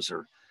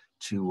browser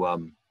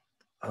to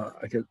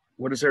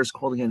what is theirs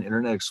called again?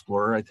 Internet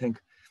Explorer, I think.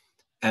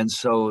 And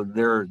so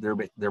their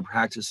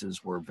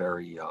practices were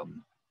very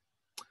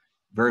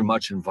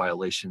much in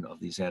violation of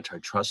these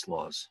antitrust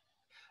laws.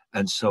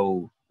 And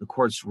so the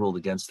courts ruled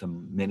against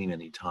them many,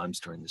 many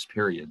times during this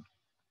period.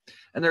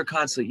 And they're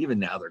constantly, even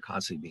now, they're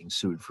constantly being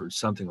sued for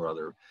something or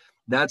other.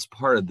 That's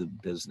part of the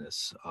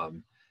business.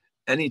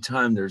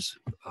 Anytime there's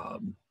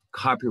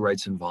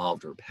copyrights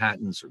involved or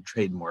patents or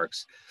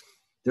trademarks,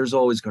 there's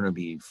always going to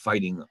be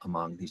fighting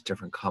among these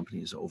different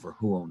companies over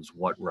who owns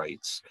what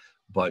rights.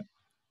 But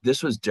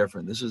this was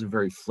different. This was a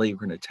very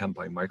flagrant attempt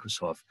by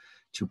Microsoft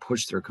to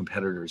push their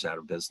competitors out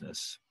of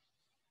business.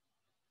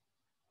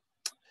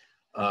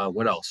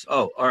 What else?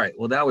 Oh, all right.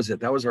 Well, that was it.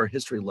 That was our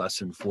history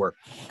lesson for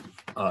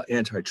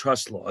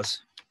antitrust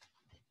laws.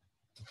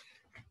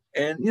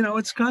 And,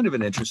 it's kind of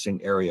an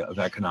interesting area of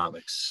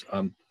economics.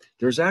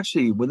 There's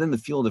actually, within the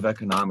field of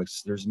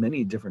economics, there's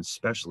many different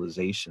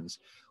specializations.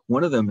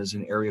 One of them is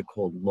an area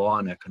called law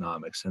and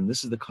economics, and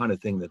this is the kind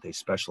of thing that they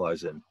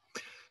specialize in.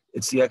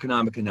 It's the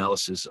economic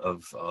analysis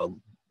of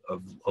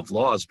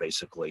laws,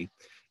 basically,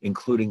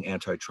 including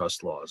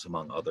antitrust laws,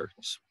 among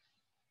others.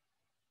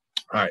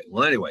 All right,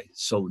 well, anyway,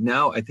 so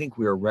now I think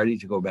we are ready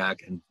to go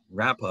back and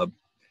wrap up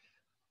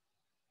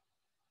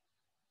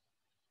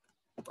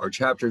our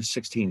chapter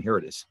 16. Here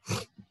it is,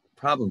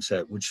 problem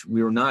set, which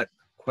we were not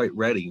quite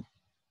ready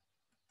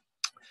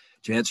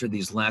to answer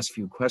these last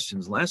few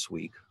questions last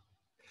week,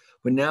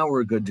 but now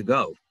we're good to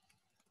go.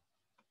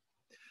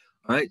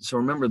 All right, so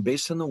remember,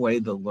 based on the way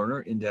the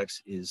Lerner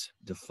index is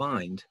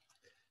defined,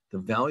 the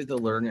value of the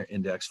Lerner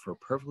index for a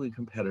perfectly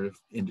competitive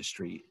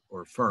industry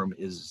or firm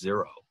is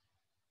 0.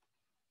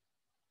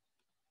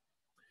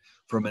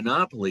 For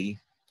monopoly,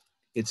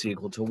 it's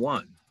equal to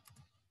 1.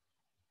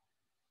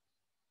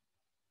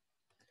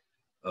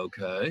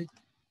 Okay,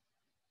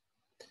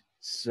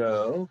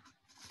 so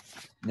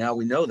now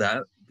we know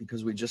that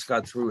because we just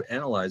got through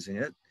analyzing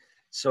it.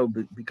 So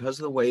because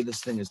of the way this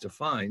thing is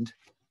defined,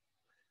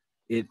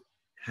 it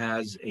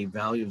has a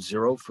value of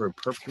 0 for a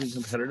perfectly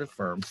competitive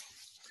firm,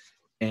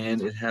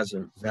 and it has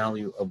a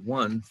value of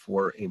 1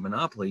 for a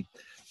monopoly.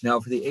 Now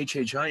for the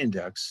HHI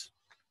index,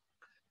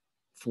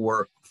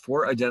 for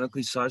 4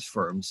 identically sized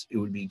firms, it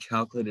would be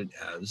calculated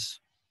as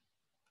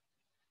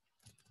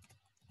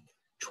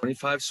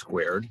 25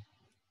 squared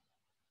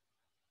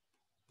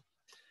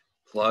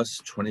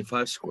plus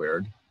 25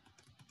 squared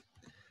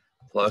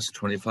plus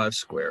 25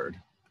 squared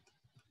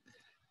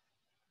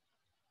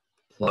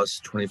plus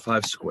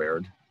 25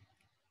 squared.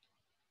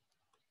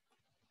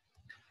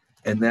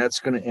 And that's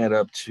going to add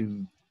up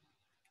to,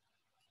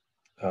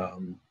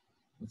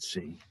 let's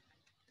see,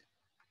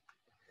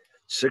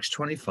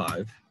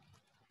 625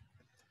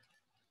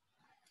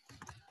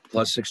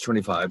 plus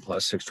 625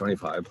 plus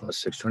 625 plus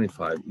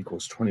 625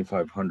 equals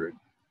 2,500.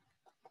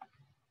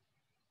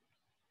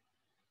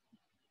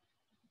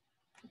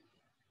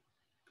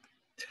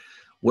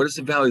 What is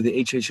the value of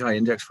the HHI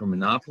index for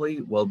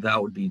monopoly? Well,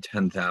 that would be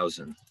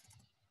 10,000.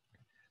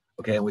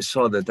 Okay, and we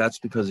saw that that's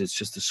because it's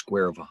just the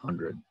square of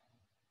 100.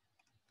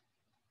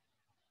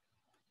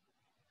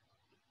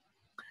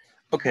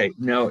 Okay,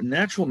 now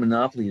natural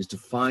monopoly is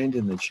defined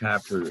in the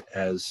chapter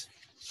as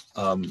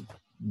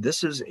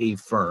this is a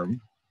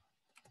firm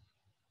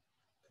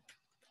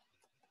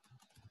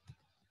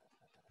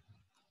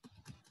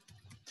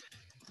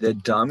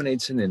that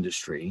dominates an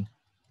industry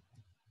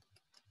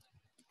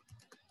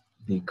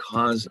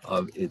because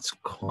of its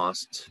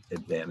cost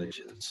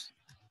advantages.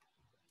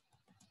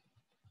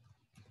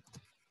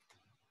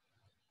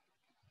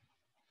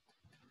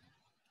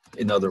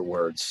 In other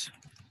words,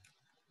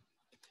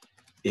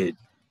 it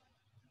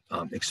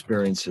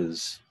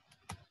experiences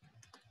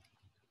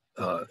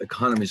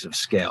economies of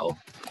scale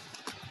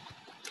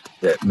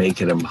that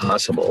make it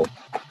impossible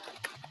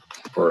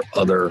for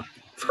other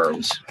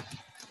firms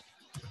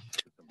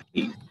to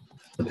compete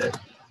with it.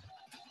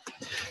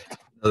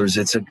 In other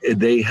words,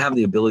 they have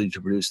the ability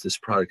to produce this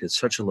product at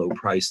such a low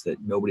price that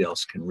nobody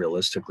else can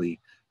realistically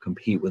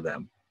compete with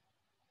them.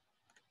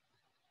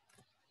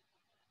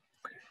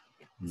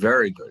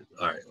 Very good.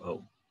 All right.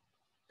 Oh,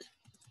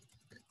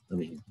 let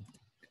me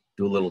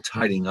do a little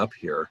tidying up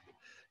here.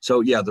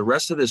 So yeah, the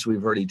rest of this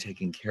we've already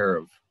taken care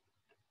of.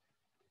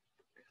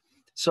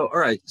 So, all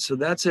right. So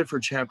that's it for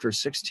chapter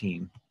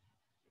 16.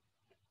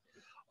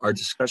 Our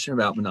discussion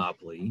about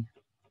monopoly.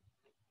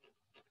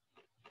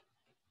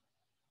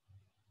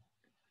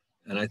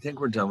 And I think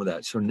we're done with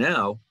that. So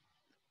now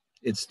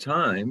it's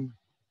time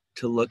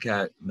to look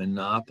at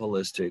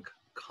monopolistic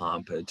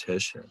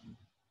competition.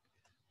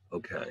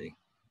 Okay.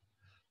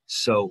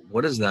 So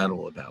what is that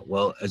all about?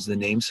 Well, as the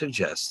name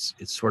suggests,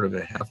 it's sort of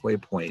a halfway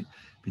point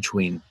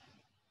between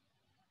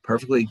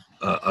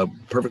a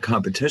perfect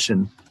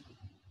competition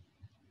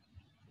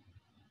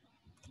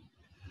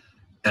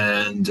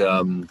and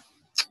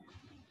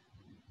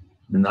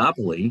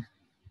monopoly.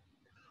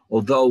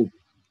 Although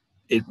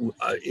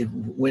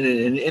when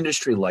in an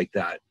industry like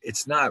that,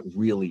 it's not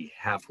really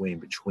halfway in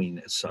between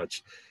as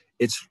such.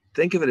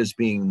 Think of it as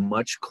being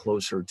much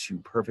closer to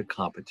perfect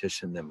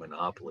competition than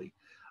monopoly.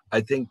 I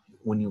think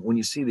when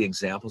you see the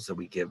examples that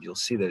we give, you'll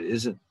see that it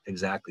isn't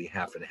exactly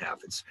half and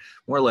half. It's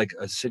more like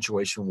a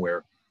situation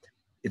where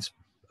it's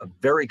a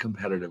very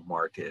competitive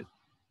market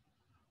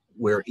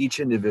where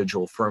each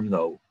individual firm,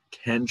 though,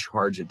 can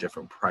charge a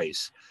different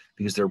price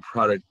because their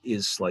product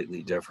is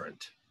slightly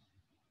different.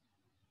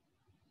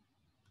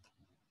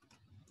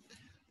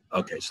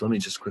 Okay, so let me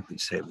just quickly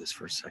save this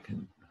for a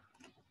second.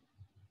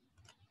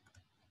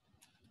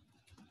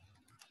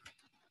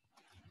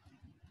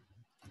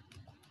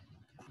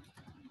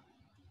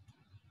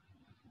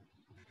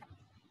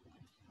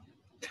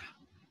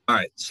 All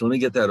right, so let me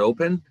get that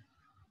open.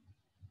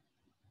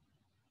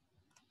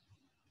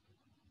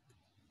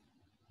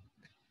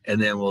 And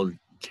then we'll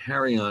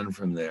carry on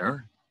from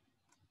there.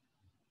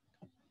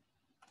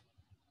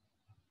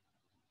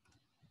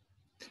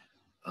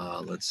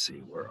 Let's see,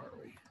 where are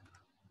we?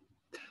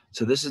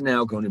 So this is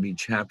now going to be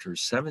chapter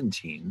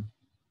 17.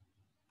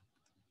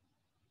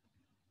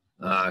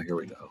 Here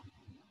we go.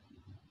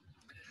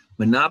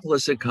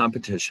 Monopolistic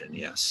competition,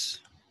 yes.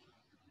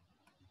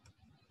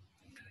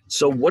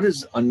 So what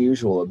is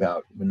unusual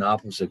about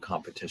monopolistic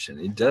competition?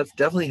 It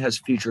definitely has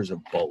features of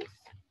both.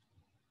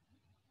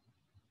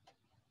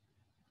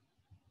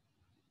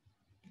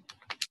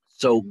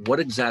 So what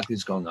exactly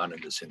is going on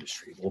in this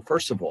industry? Well,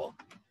 first of all,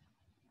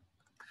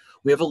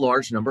 we have a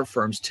large number of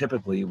firms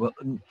typically, well,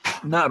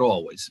 not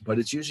always, but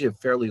it's usually a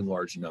fairly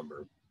large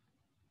number.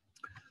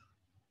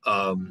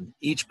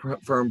 Each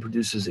firm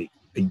produces a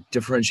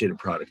differentiated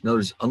product.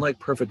 Notice, unlike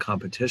perfect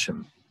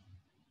competition,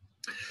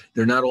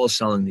 they're not all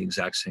selling the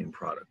exact same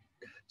product.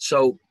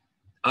 So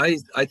I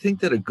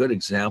think that a good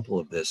example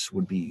of this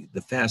would be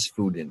the fast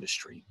food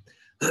industry.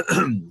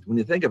 When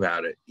you think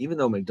about it, even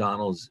though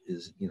McDonald's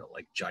is,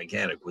 like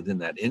gigantic within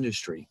that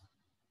industry,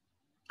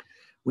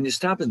 when you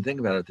stop and think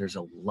about it, there's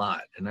a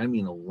lot, and I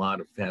mean a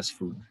lot of fast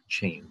food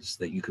chains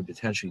that you could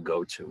potentially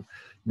go to.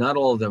 Not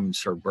all of them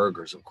serve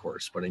burgers, of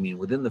course, but I mean,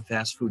 within the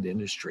fast food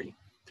industry,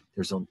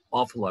 there's an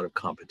awful lot of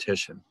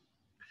competition.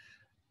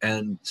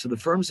 And so the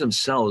firms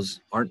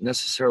themselves aren't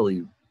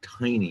necessarily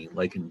tiny,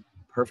 like in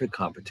perfect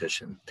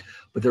competition,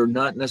 but they're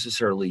not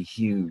necessarily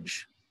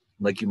huge,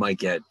 like you might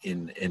get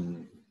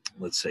in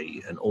let's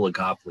say, an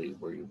oligopoly,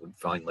 where you would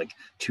find like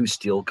two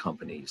steel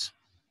companies.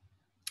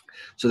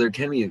 So there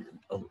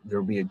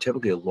will be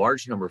typically a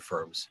large number of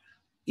firms,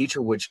 each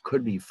of which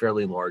could be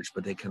fairly large,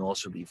 but they can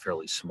also be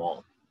fairly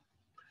small.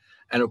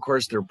 And of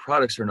course, their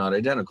products are not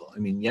identical. I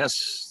mean,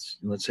 yes,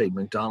 let's say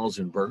McDonald's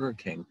and Burger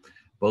King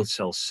both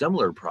sell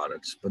similar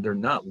products, but they're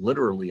not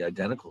literally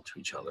identical to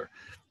each other.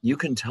 You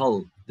can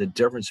tell the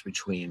difference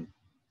between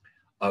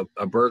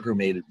a burger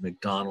made at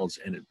McDonald's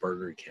and at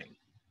Burger King.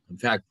 In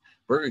fact,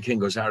 Burger King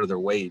goes out of their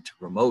way to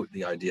promote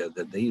the idea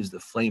that they use the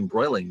flame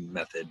broiling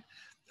method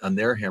on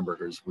their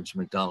hamburgers, which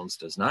McDonald's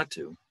does not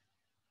do.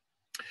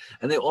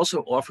 And they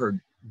also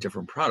offer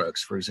different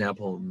products. For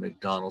example,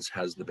 McDonald's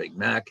has the Big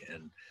Mac,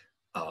 and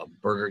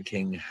Burger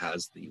King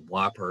has the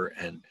Whopper.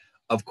 And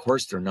of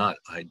course, they're not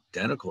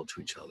identical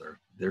to each other.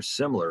 They're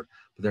similar,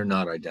 but they're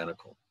not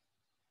identical.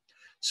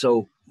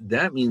 So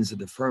that means that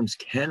the firms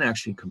can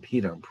actually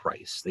compete on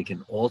price. They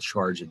can all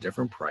charge a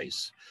different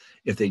price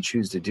if they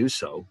choose to do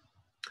so.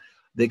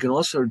 They can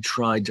also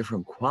try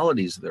different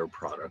qualities of their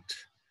product.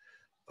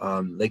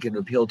 They can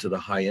appeal to the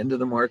high end of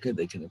the market.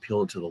 They can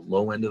appeal to the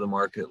low end of the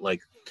market.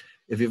 Like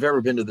if you've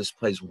ever been to this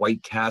place,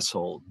 White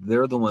Castle,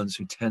 they're the ones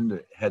who tend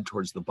to head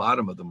towards the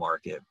bottom of the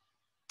market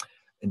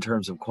in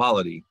terms of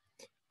quality.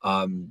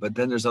 But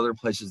then there's other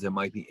places that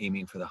might be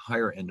aiming for the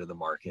higher end of the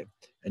market,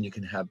 and you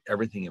can have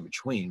everything in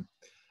between.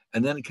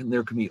 And then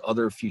there can be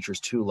other features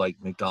too, like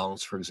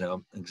McDonald's, for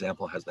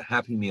example, has the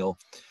Happy Meal,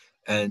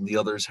 and the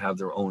others have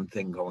their own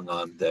thing going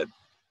on that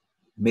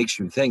makes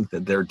you think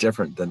that they're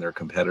different than their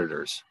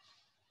competitors.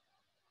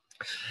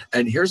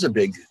 And here's a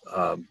big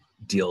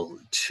deal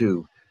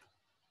too.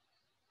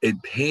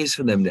 It pays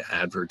for them to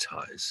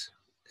advertise.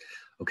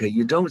 Okay,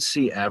 you don't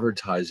see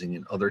advertising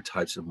in other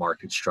types of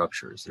market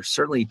structures. There's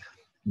certainly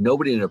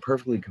nobody in a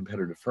perfectly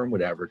competitive firm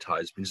would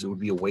advertise because it would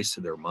be a waste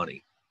of their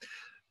money.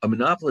 A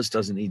monopolist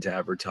doesn't need to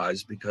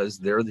advertise because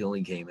they're the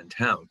only game in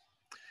town.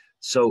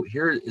 So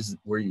here is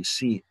where you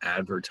see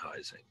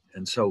advertising.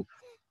 And so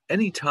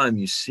anytime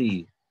you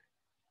see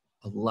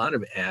a lot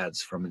of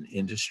ads from an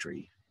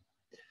industry,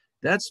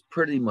 that's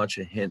pretty much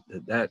a hint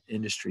that that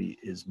industry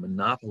is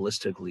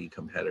monopolistically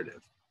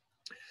competitive.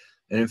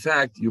 And in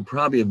fact, you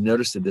probably have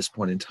noticed at this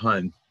point in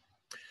time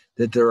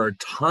that there are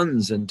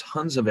tons and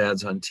tons of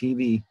ads on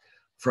TV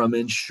from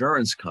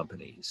insurance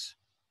companies.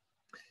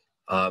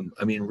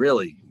 I mean,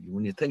 really,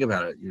 when you think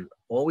about it, you're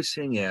always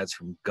seeing ads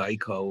from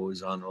Geico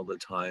is on all the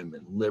time,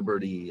 and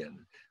Liberty and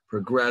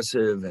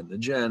Progressive and the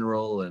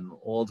General and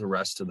all the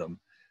rest of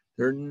them.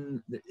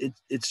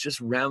 It's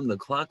just round the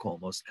clock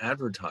almost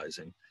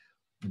advertising.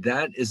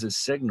 That is a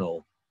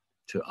signal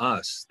to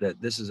us that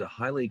this is a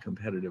highly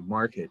competitive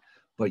market,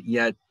 but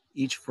yet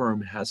each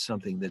firm has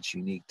something that's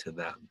unique to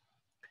them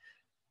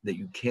that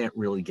you can't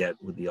really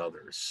get with the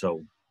others.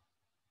 So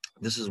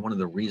this is one of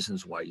the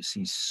reasons why you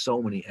see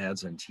so many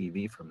ads on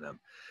TV from them.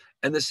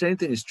 And the same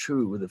thing is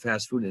true with the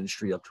fast food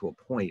industry up to a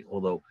point,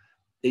 although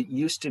it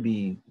used to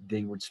be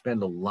they would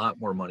spend a lot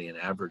more money in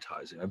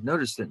advertising. I've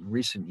noticed that in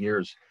recent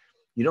years,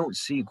 you don't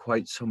see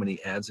quite so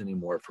many ads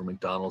anymore for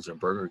McDonald's and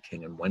Burger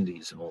King and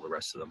Wendy's and all the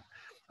rest of them.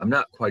 I'm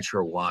not quite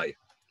sure why,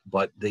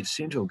 but they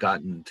seem to have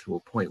gotten to a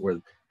point where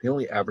they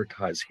only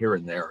advertise here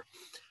and there.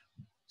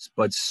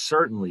 But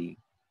certainly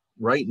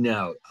right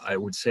now, I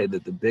would say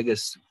that the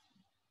biggest,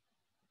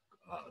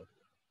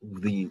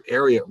 the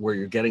area where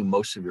you're getting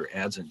most of your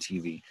ads on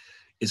TV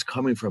is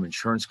coming from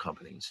insurance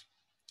companies.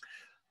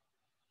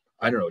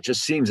 I don't know, it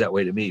just seems that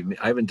way to me.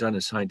 I haven't done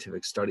a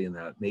scientific study in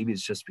that. Maybe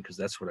it's just because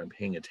that's what I'm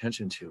paying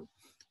attention to.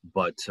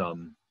 But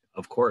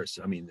of course,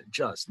 I mean,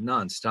 just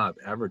nonstop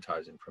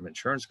advertising from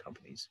insurance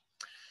companies.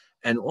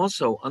 And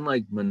also,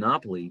 unlike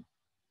monopoly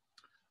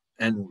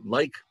and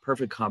like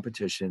perfect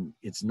competition,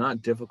 it's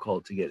not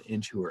difficult to get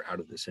into or out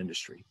of this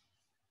industry.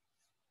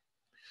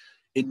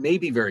 It may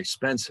be very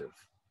expensive,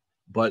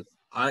 but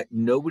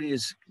nobody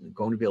is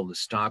going to be able to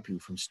stop you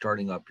from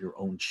starting up your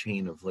own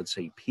chain of, let's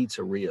say,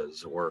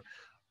 pizzerias or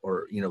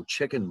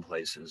chicken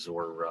places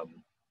or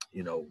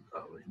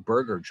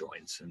burger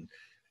joints. And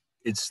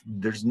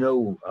there's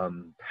no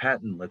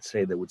patent, let's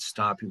say, that would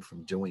stop you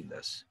from doing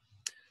this.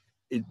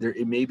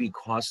 It may be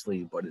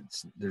costly, but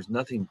there's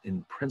nothing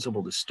in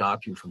principle to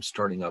stop you from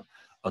starting up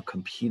a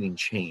competing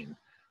chain.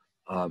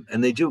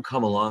 And they do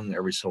come along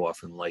every so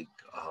often, like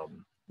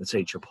let's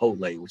say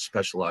Chipotle, which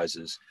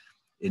specializes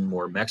in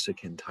more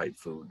Mexican type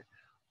food,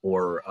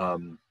 or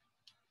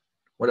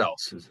what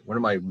else? What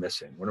am I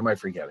missing? What am I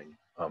forgetting?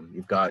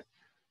 You've got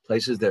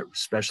places that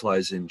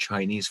specialize in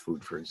Chinese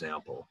food, for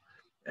example,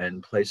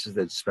 and places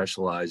that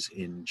specialize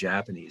in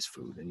Japanese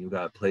food, and you've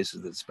got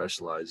places that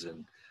specialize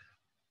in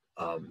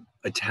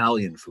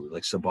Italian food,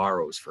 like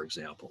Sbarro's, for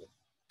example.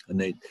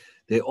 And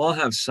they all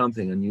have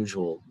something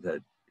unusual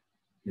that,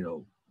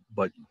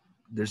 but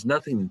there's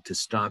nothing to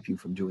stop you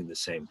from doing the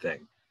same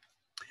thing.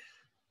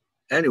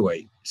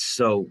 Anyway,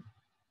 so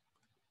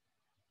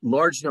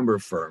large number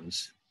of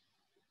firms.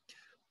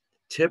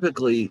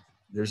 Typically,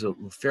 there's a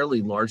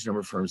fairly large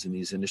number of firms in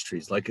these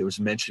industries. Like I was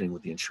mentioning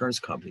with the insurance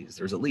companies,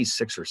 there's at least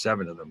 6 or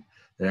 7 of them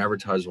that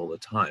advertise all the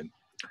time.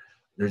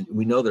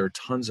 We know there are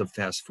tons of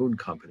fast food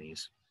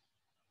companies.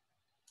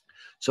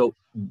 So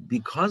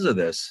because of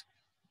this,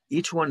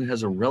 each one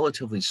has a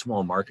relatively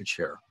small market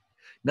share.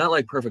 Not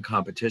like perfect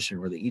competition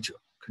where they each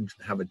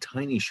have a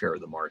tiny share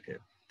of the market.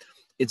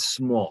 it's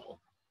small.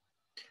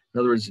 In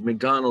other words,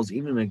 McDonald's,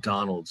 even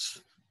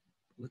McDonald's,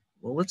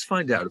 well, let's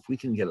find out if we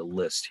can get a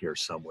list here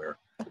somewhere.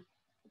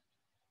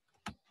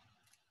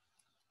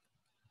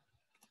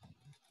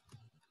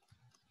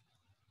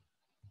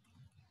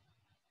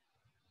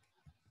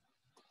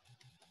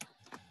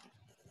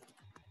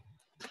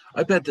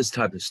 I bet this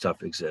type of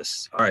stuff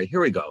exists. All right,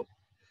 here we go.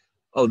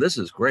 Oh, this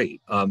is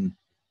great.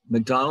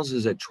 McDonald's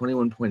is at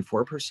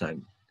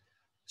 21.4%.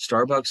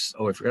 Starbucks,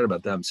 oh, I forgot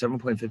about them,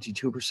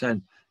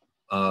 7.52%.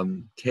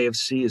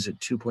 KFC is at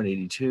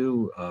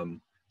 2.82.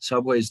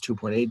 Subway is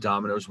 2.8.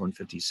 Domino's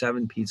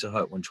 157. Pizza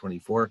Hut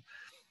 124.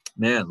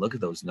 Man, look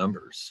at those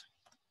numbers.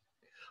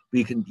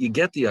 You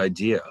get the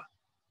idea.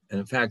 And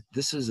in fact,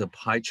 this is a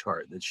pie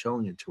chart that's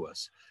showing it to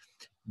us.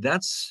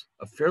 That's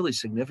a fairly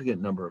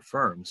significant number of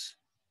firms.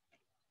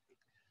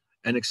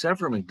 And except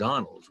for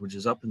McDonald's, which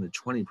is up in the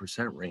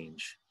 20%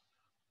 range,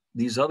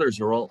 these others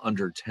are all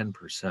under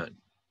 10%.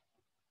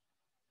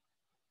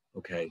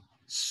 Okay,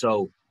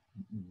 so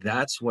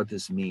that's what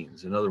this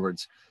means. In other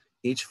words,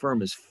 each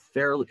firm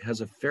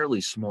has a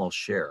fairly small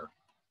share,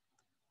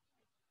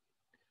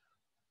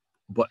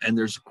 and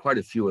there's quite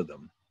a few of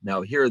them.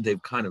 Now here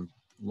they've kind of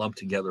lumped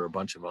together a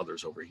bunch of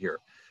others over here.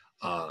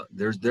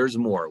 There's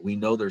more. We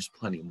know there's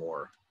plenty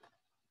more,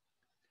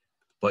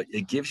 but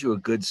it gives you a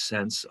good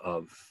sense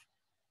of,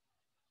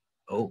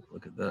 oh,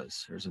 look at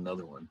this. Here's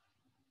another one.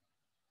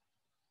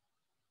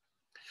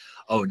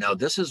 Oh, now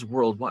this is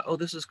worldwide. Oh,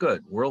 this is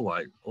good.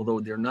 Worldwide, although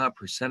they're not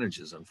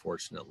percentages,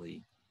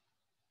 unfortunately.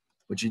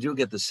 But you do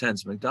get the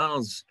sense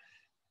McDonald's,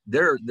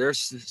 they're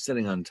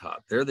sitting on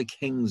top. They're the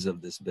kings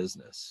of this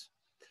business.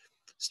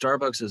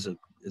 Starbucks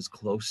is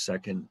close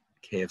second.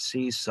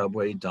 KFC,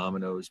 Subway,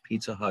 Domino's,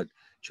 Pizza Hut,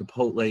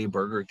 Chipotle,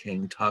 Burger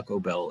King, Taco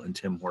Bell, and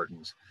Tim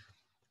Hortons,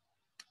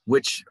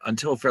 which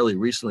until fairly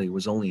recently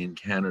was only in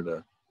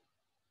Canada.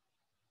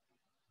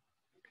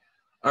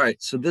 All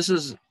right, so this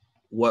is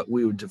what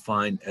we would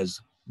define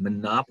as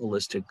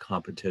monopolistic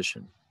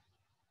competition.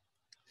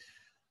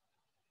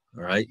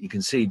 All right, you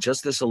can see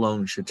just this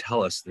alone should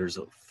tell us there's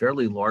a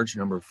fairly large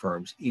number of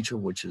firms, each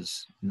of which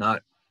is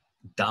not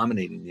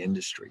dominating the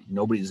industry.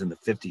 Nobody's in the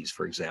 50s,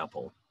 for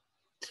example.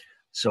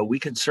 So we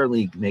can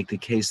certainly make the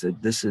case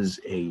that this is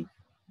a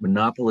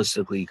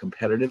monopolistically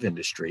competitive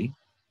industry,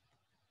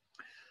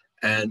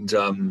 and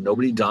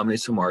nobody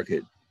dominates the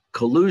market.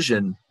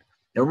 Collusion.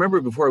 Now,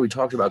 remember before we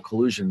talked about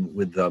collusion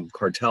with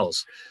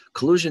cartels.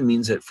 Collusion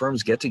means that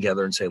firms get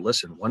together and say,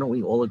 listen, why don't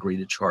we all agree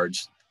to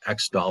charge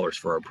X dollars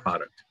for our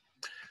product?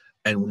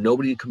 And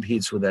nobody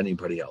competes with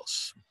anybody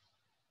else.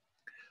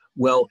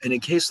 Well, in a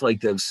case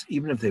like this,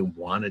 even if they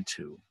wanted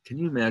to, can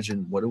you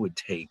imagine what it would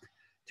take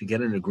to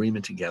get an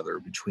agreement together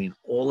between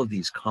all of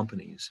these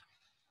companies,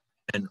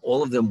 and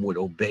all of them would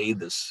obey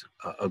this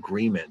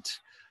agreement?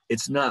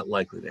 It's not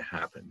likely to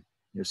happen.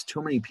 There's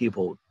too many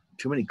people,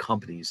 too many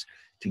companies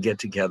to get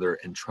together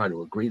and try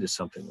to agree to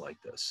something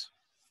like this.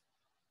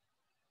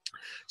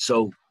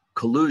 So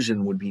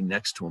collusion would be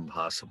next to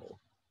impossible,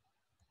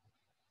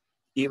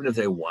 even if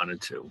they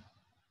wanted to.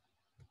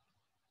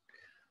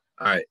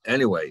 All right,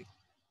 anyway,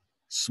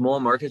 small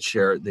market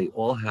share. They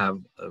all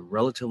have a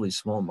relatively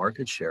small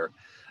market share,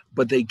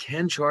 but they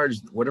can charge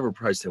whatever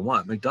price they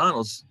want.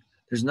 McDonald's,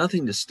 there's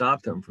nothing to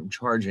stop them from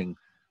charging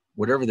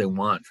whatever they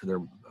want for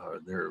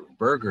their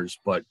burgers,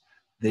 but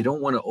they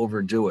don't want to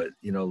overdo it.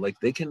 You know, like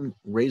they can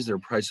raise their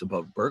price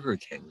above Burger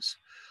King's,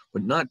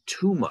 but not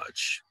too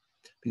much,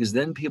 because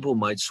then people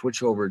might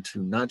switch over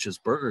to not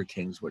just Burger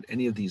King's, but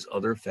any of these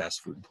other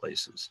fast food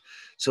places.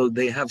 So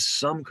they have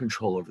some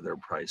control over their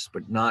price,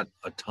 but not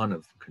a ton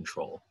of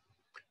control.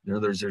 In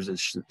other words, there's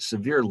a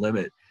severe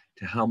limit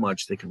to how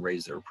much they can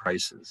raise their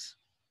prices.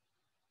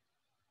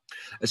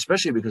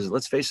 Especially because,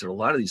 let's face it, a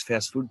lot of these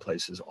fast food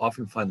places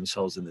often find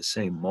themselves in the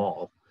same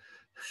mall.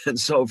 And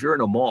so if you're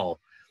in a mall,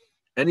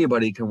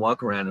 anybody can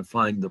walk around and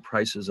find the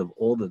prices of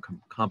all the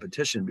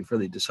competition before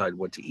they decide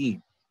what to eat.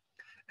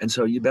 And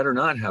so you better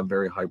not have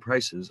very high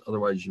prices,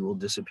 otherwise you will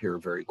disappear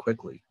very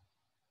quickly.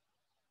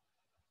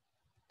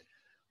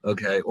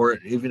 Okay, or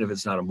even if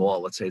it's not a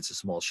mall, let's say it's a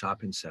small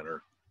shopping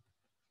center.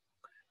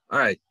 All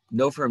right,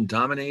 no firm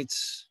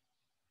dominates.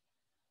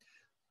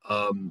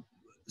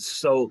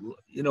 So,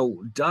 you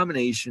know,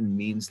 domination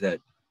means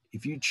that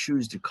if you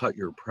choose to cut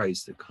your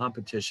price, the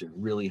competition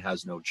really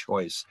has no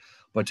choice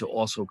but to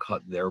also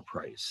cut their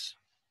price.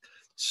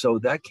 So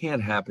that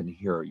can't happen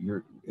here.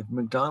 If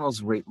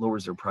McDonald's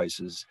lowers their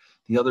prices,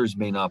 the others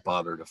may not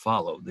bother to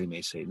follow. They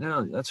may say,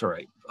 no, that's all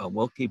right.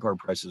 We'll keep our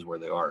prices where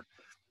they are.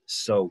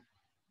 So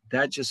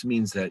that just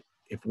means that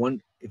if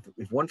one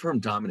firm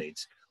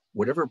dominates,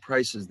 whatever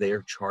prices they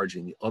are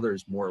charging, the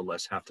others more or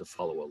less have to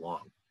follow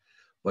along.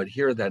 But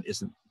here that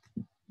isn't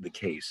the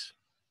case.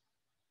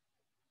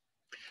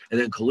 And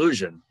then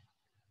collusion,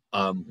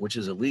 which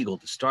is illegal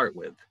to start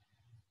with.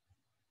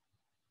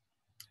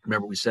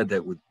 Remember, we said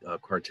that with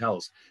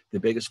cartels, the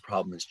biggest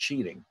problem is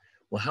cheating.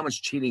 Well, how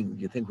much cheating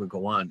do you think would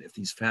go on if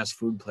these fast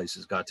food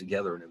places got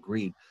together and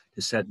agreed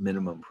to set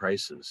minimum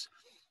prices?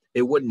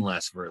 It wouldn't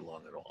last very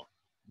long at all.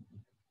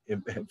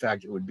 In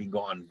fact, it would be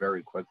gone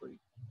very quickly.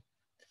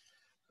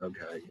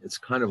 Okay, it's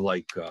kind of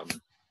like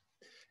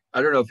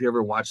I don't know if you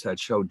ever watched that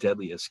show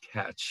Deadliest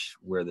Catch,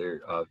 where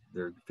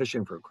they're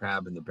fishing for a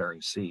crab in the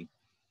Bering Sea.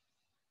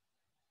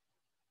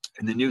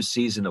 In the new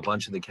season, a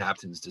bunch of the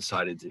captains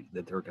decided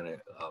that they're going to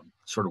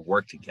sort of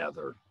work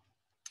together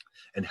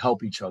and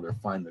help each other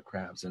find the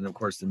crabs. And of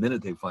course, the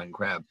minute they find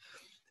crab,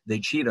 they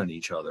cheat on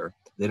each other.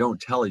 They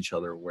don't tell each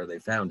other where they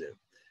found it.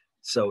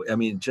 So I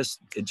mean,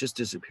 it just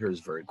disappears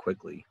very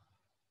quickly.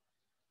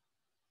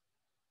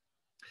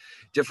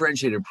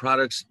 Differentiated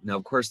products. Now,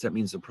 of course, that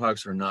means the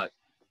products are not.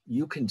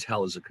 You can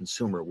tell as a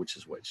consumer which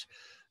is which.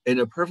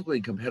 In a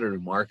perfectly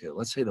competitive market,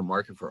 let's say the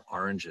market for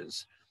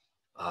oranges.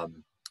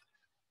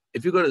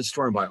 If you go to the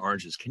store and buy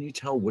oranges, can you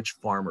tell which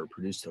farmer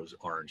produced those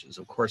oranges?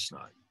 Of course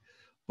not.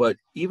 But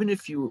even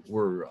if you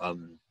were,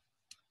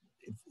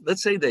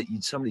 let's say that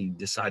somebody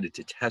decided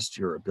to test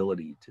your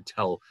ability to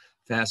tell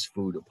fast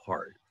food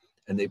apart,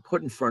 and they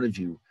put in front of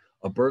you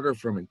a burger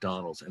from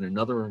McDonald's and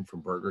another one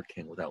from Burger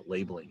King without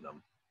labeling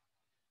them,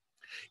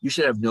 you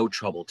should have no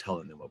trouble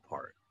telling them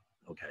apart.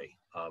 Okay,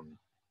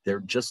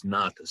 they're just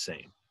not the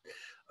same.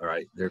 All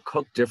right, they're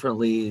cooked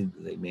differently.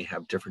 They may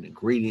have different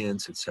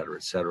ingredients, et cetera,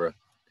 et cetera.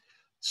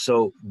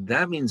 So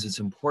that means it's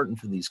important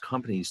for these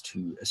companies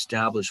to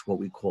establish what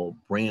we call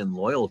brand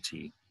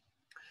loyalty.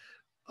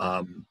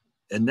 And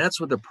that's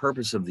what the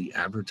purpose of the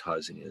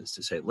advertising is,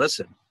 to say,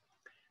 listen,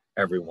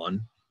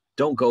 everyone,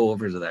 don't go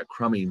over to that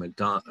crummy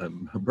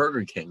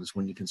Burger King's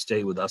when you can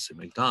stay with us at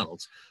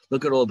McDonald's.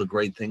 Look at all the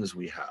great things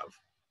we have.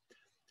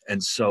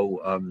 And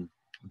so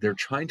they're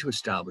trying to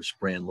establish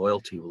brand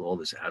loyalty with all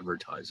this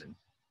advertising.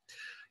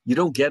 You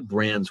don't get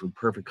brands with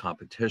perfect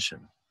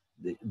competition.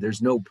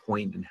 There's no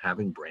point in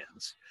having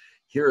brands.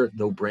 Here,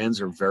 though,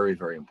 brands are very,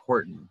 very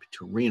important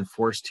to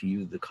reinforce to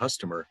you, the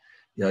customer,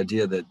 the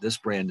idea that this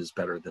brand is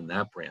better than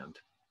that brand.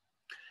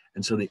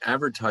 And so the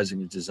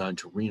advertising is designed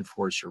to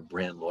reinforce your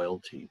brand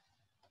loyalty.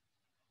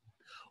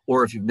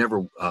 Or if you've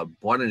never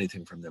bought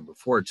anything from them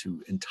before,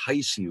 to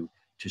entice you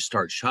to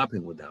start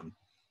shopping with them,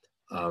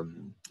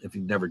 if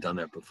you've never done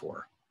that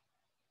before.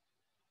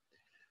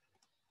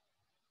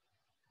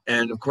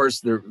 And of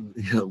course,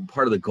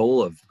 part of the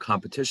goal of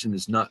competition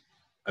is not,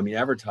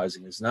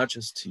 advertising is not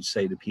just to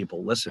say to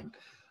people, listen,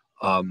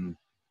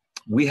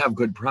 we have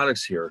good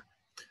products here,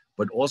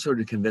 but also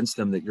to convince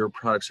them that your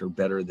products are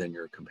better than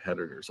your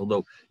competitors.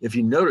 Although, if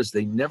you notice,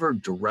 they never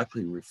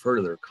directly refer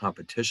to their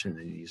competition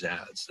in these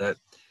ads. That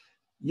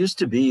used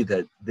to be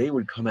that they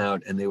would come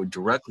out and they would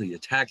directly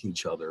attack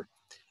each other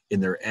in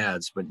their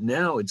ads, but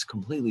now it's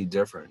completely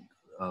different.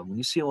 When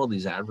you see all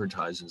these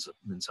advertisements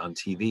on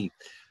TV,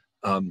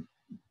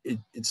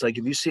 it's like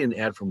if you see an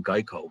ad from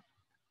Geico,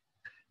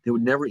 they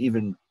would never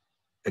even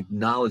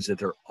acknowledge that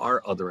there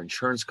are other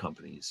insurance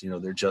companies.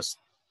 They're just,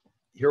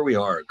 here we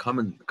are, come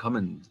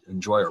and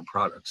enjoy our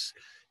products.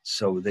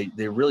 So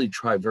they really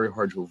try very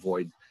hard to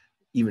avoid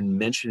even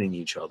mentioning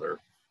each other.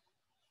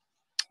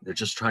 They're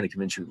just trying to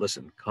convince you,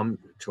 listen, come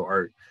to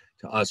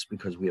us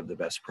because we have the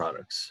best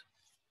products.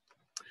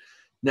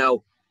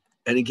 Now,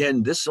 and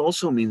again, this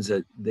also means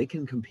that they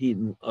can compete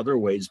in other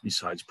ways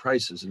besides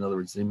prices. In other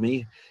words, they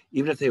may,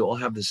 even if they all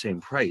have the same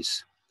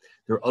price,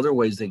 there are other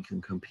ways they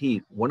can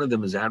compete. One of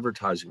them is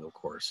advertising, of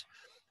course.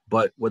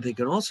 But what they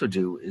can also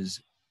do is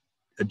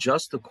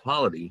adjust the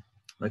quality.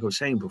 Like I was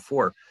saying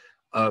before,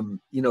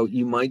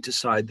 you might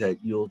decide that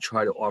you'll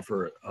try to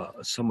offer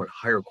a somewhat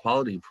higher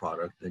quality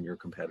product than your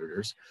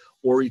competitors,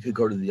 or you could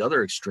go to the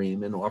other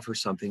extreme and offer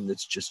something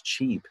that's just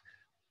cheap.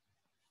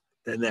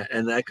 And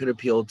that could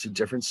appeal to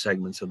different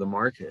segments of the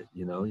market.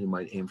 You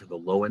might aim for the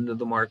low end of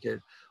the market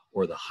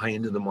or the high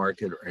end of the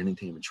market or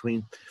anything in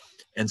between.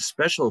 And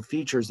special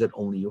features that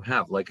only you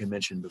have, like I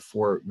mentioned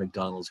before,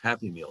 McDonald's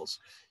Happy Meals.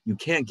 You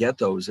can't get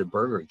those at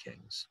Burger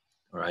King's,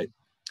 all right?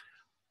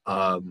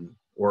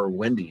 Or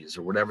Wendy's,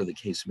 or whatever the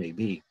case may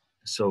be.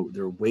 So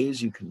there are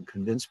ways you can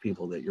convince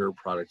people that your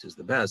product is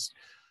the best.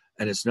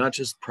 And it's not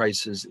just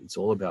prices, it's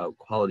all about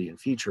quality and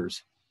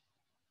features.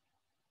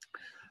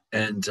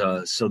 And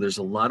so there's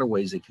a lot of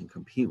ways they can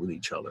compete with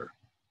each other.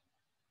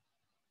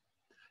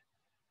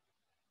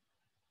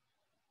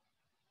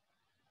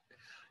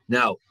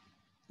 Now,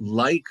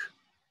 like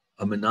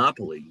a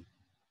monopoly,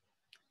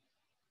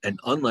 and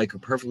unlike a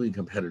perfectly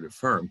competitive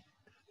firm,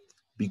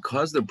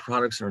 because the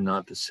products are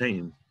not the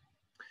same,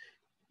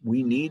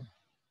 we need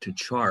to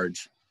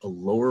charge a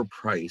lower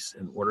price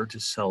in order to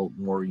sell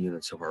more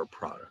units of our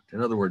product.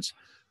 In other words,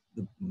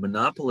 the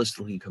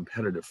monopolistically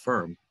competitive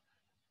firm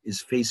is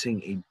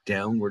facing a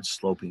downward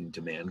sloping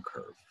demand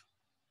curve.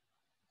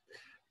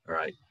 All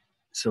right.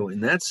 So in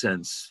that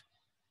sense,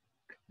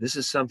 this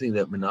is something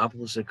that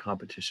monopolistic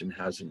competition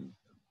has in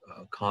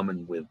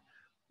common with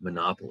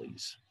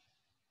monopolies.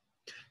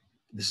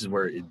 This is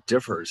where it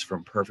differs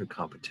from perfect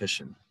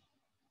competition.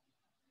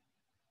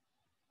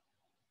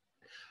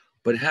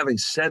 But having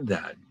said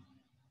that,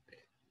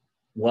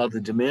 while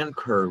the demand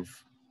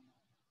curve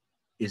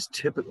is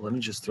typical, let me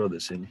just throw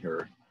this in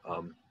here.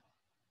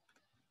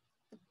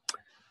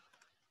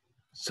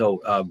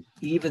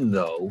 Even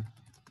though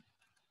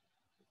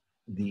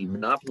the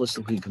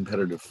monopolistically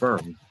competitive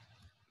firm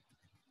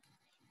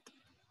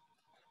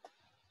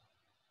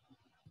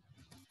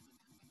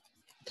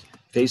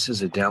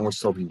faces a downward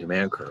sloping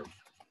demand curve.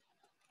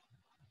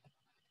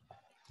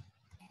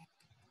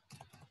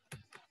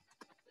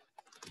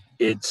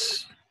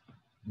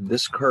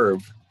 This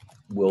curve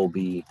will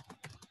be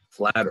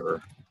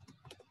flatter,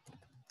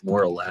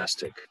 more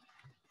elastic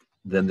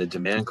than the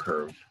demand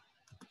curve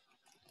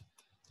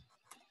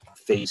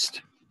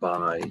faced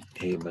by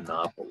a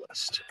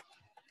monopolist.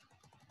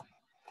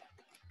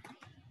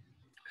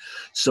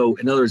 So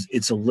in other words,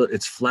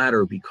 it's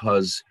flatter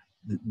because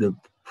the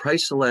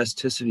price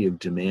elasticity of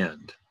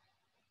demand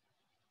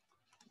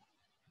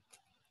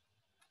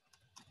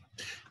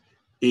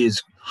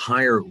is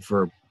higher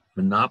for a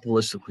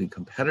monopolistically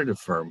competitive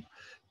firm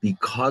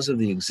because of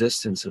the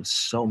existence of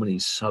so many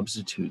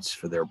substitutes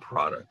for their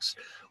products.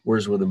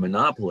 Whereas with a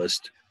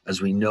monopolist,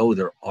 as we know,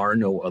 there are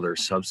no other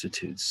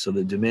substitutes. So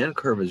the demand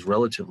curve is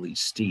relatively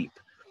steep.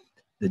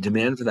 The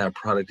demand for that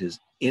product is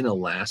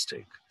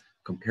inelastic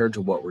compared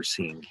to what we're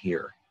seeing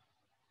here.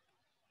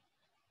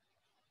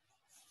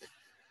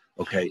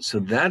 Okay, so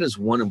that is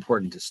one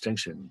important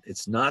distinction.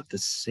 It's not the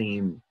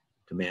same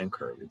demand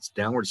curve. It's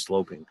downward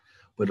sloping,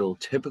 but it'll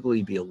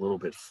typically be a little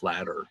bit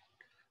flatter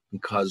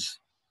because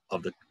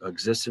of the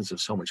existence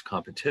of so much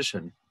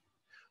competition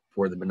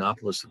for the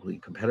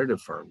monopolistically competitive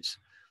firms.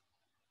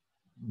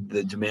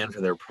 The demand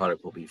for their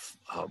product will be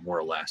more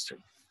elastic.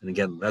 And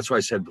again, that's why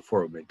I said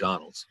before with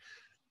McDonald's,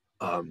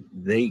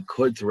 they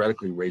could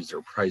theoretically raise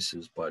their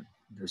prices, but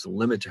there's a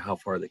limit to how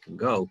far they can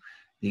go,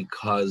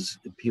 because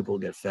if people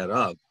get fed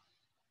up,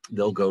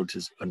 they'll go to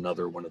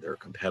another one of their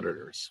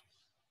competitors.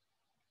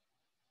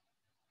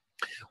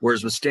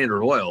 Whereas with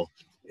Standard Oil,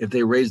 if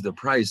they raise the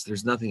price,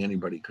 there's nothing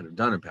anybody could have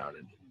done about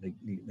it.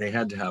 They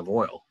had to have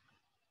oil.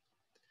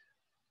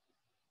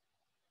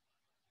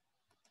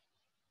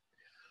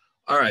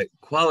 All right,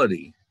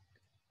 quality.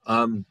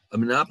 A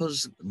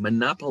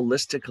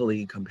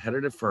monopolistically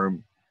competitive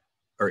firm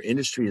or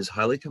industry is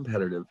highly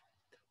competitive,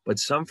 but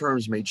some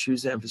firms may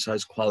choose to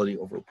emphasize quality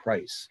over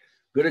price.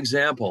 Good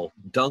example,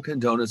 Dunkin'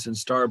 Donuts and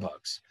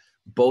Starbucks.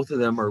 Both of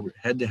them are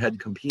head-to-head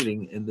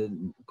competing in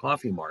the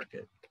coffee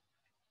market.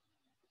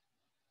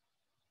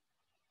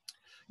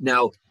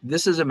 Now,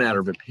 this is a matter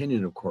of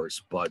opinion, of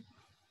course, but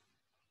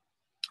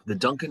the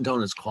Dunkin'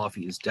 Donuts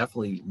coffee is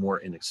definitely more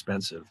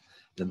inexpensive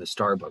than the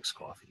Starbucks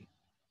coffee.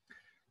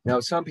 Now,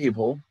 some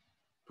people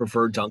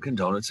prefer Dunkin'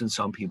 Donuts and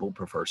some people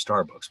prefer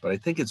Starbucks, but I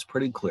think it's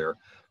pretty clear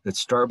that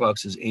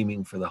Starbucks is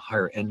aiming for the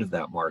higher end of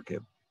that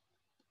market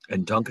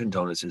and Dunkin'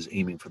 Donuts is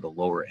aiming for the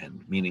lower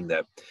end, meaning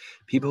that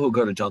people who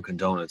go to Dunkin'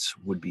 Donuts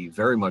would be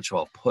very much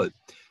off put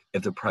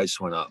if the price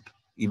went up,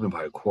 even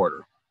by a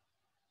quarter.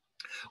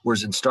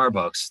 Whereas in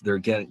Starbucks, they're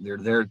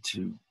there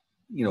to,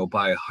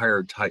 buy a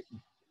higher type,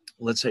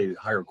 let's say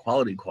higher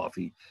quality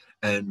coffee,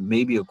 and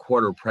maybe a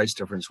quarter price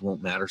difference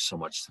won't matter so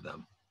much to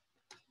them.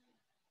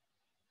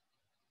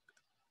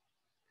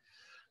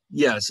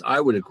 Yes, I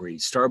would agree.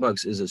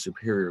 Starbucks is a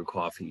superior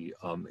coffee.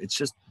 It's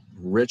just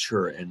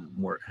richer and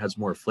has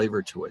more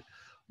flavor to it.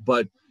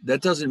 But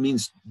that doesn't mean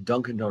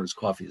Dunkin' Donuts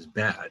coffee is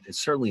bad. It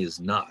certainly is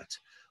not.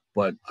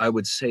 But I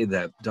would say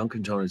that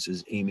Dunkin' Donuts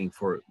is aiming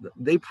for,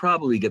 they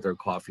probably get their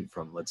coffee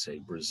from, let's say,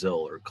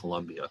 Brazil or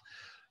Colombia.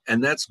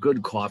 And that's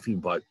good coffee,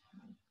 but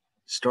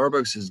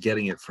Starbucks is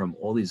getting it from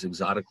all these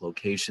exotic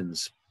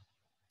locations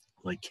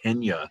like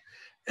Kenya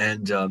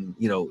and,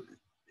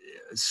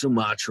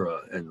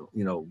 Sumatra and,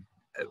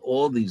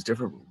 all these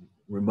different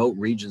remote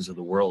regions of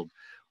the world.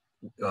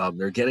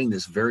 They're getting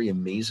this very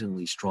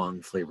amazingly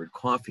strong flavored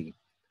coffee.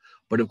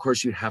 But of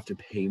course, you have to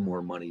pay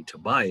more money to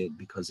buy it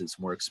because it's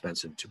more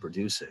expensive to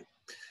produce it.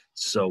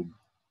 So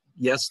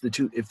yes,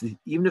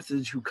 even if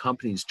the two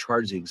companies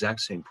charge the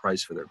exact same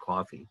price for their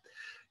coffee,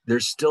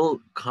 there's still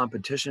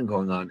competition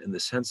going on in the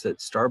sense that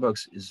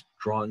Starbucks is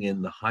drawing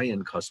in the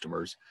high-end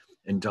customers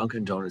and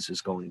Dunkin' Donuts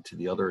is going to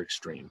the other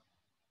extreme.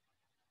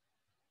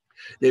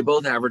 They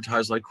both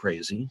advertise like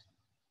crazy.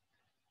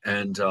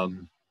 And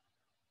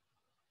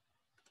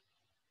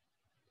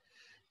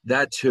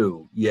that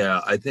too,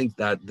 yeah, I think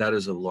that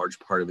is a large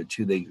part of it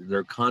too.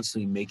 They're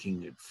constantly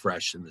making it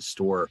fresh in the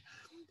store.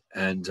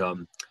 And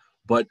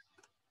but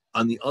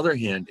on the other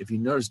hand, if you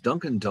notice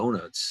Dunkin'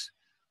 Donuts,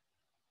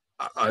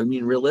 I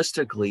mean,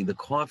 realistically, the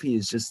coffee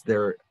is just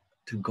there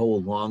to go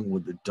along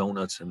with the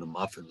donuts and the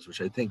muffins, which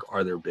I think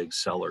are their big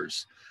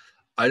sellers.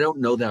 I don't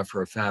know that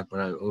for a fact, but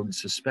I would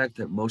suspect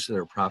that most of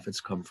their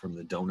profits come from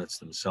the donuts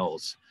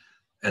themselves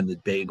and the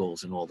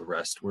bagels and all the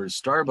rest. Whereas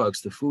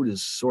Starbucks, the food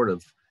is sort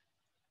of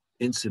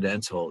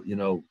incidental.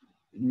 You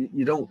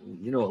don't,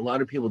 a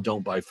lot of people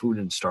don't buy food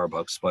in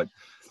Starbucks, but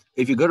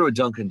if you go to a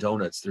Dunkin'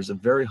 Donuts, there's a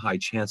very high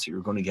chance that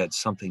you're going to get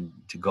something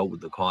to go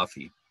with the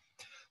coffee.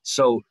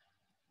 So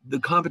the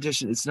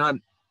competition,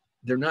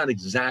 they're not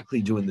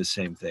exactly doing the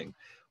same thing,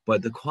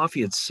 but the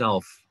coffee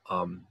itself,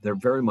 they're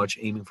very much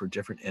aiming for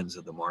different ends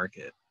of the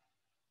market.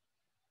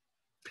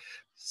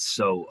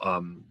 So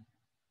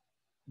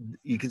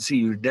you can see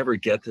you never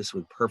get this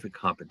with perfect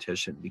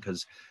competition,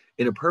 because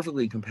in a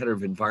perfectly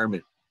competitive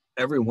environment,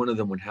 every one of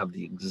them would have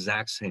the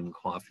exact same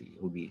coffee.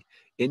 It would be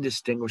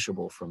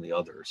indistinguishable from the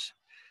others.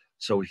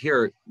 So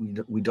here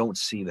we don't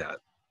see that.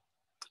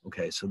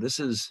 Okay, so this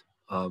is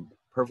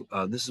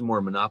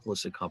more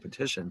monopolistic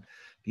competition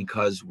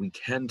because we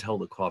can tell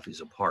the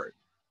coffees apart.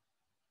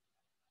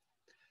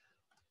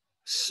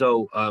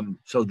 So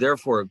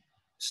therefore,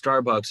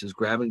 Starbucks is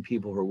grabbing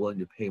people who are willing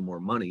to pay more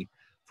money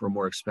for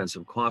more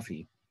expensive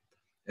coffee,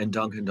 and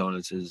Dunkin'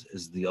 Donuts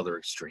is the other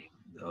extreme.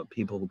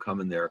 People who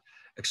come in there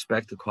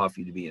expect the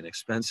coffee to be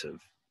inexpensive.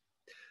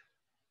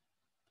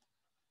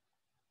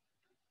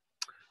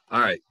 All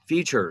right,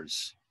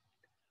 features.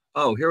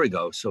 Oh, here we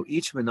go. So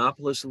each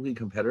monopolistically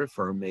competitive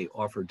firm may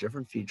offer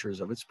different features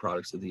of its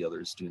products that the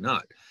others do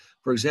not.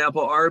 For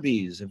example,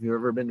 Arby's. If you've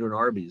ever been to an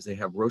Arby's, they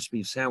have roast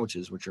beef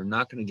sandwiches, which you're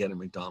not going to get at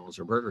McDonald's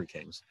or Burger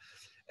King's,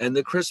 and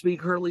the crispy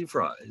curly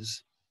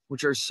fries,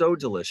 which are so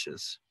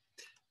delicious.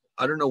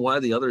 I don't know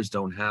why the others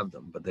don't have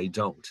them, but they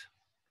don't,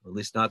 or at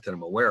least not that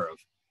I'm aware of.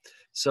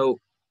 So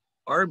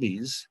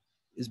Arby's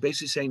is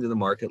basically saying to the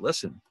market,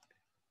 listen,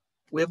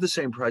 we have the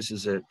same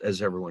prices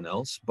as everyone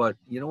else, but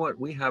you know what?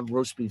 We have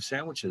roast beef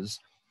sandwiches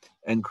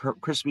and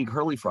crispy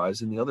curly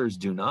fries, and the others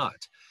do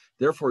not.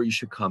 Therefore, you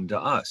should come to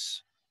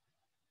us.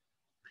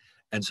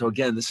 And so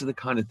again, this is the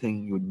kind of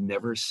thing you would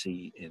never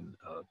see in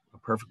a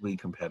perfectly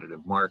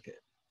competitive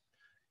market.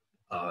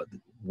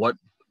 What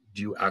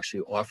do you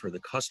actually offer the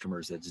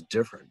customers that's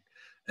different?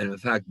 And in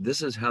fact,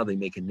 this is how they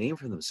make a name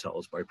for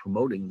themselves, by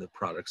promoting the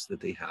products that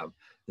they have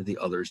that the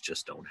others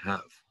just don't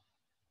have.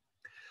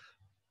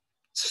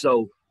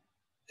 So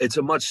it's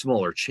a much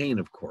smaller chain,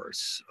 of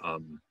course.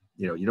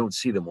 You don't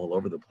see them all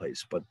over the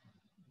place, but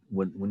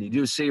when you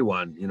do see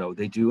one,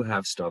 they do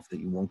have stuff that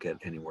you won't get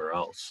anywhere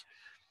else.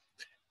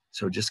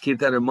 So just keep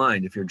that in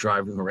mind if you're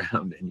driving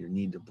around and you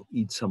need to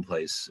eat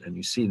someplace and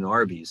you see an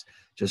Arby's.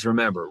 Just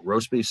remember,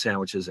 roast beef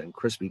sandwiches and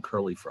crispy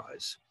curly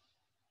fries.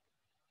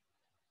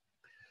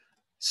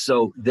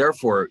 So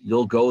therefore,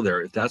 you'll go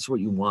there if that's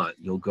what you want.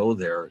 You'll go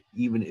there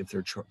even if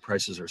their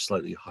prices are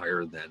slightly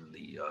higher than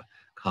the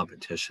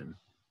competition.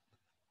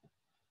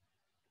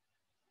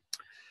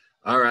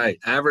 All right,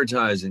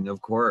 advertising,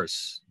 of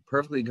course.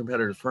 Perfectly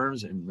competitive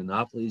firms and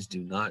monopolies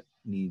do not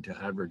need to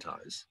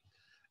advertise.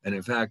 And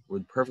in fact,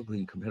 with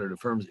perfectly competitive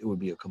firms, it would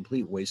be a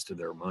complete waste of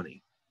their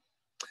money.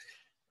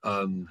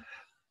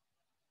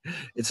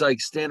 It's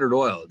like Standard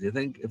Oil. Do you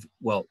think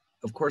well,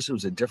 of course it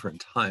was a different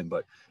time,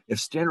 but if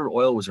Standard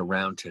Oil was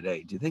around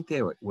today, do you think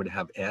they would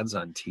have ads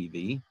on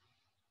TV?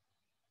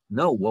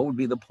 No, what would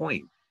be the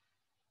point?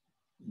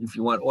 If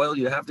you want oil,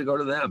 you have to go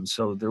to them.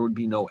 So there would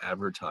be no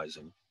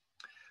advertising.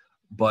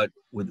 But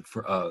with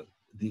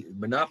the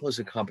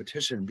monopolistic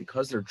competition,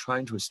 because they're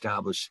trying to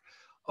establish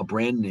a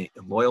brand name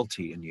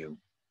loyalty in you,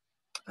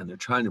 and they're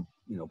trying to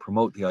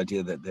promote the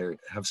idea that they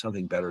have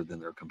something better than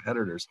their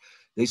competitors,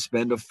 they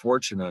spend a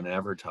fortune on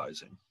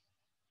advertising.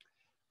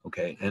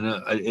 Okay, and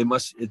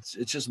it's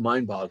just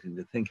mind-boggling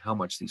to think how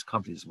much these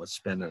companies must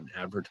spend on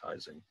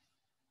advertising.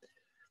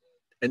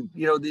 And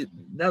now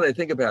that I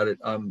think about it,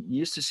 you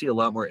used to see a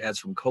lot more ads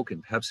from Coke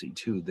and Pepsi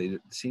too. They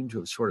seem to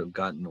have sort of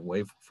gotten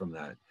away from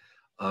that.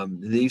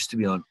 They used to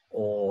be on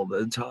all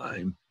the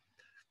time,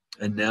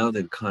 and now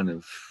they've kind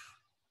of.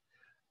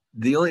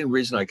 The only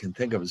reason I can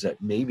think of is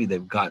that maybe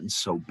they've gotten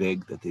so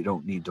big that they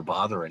don't need to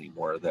bother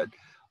anymore. That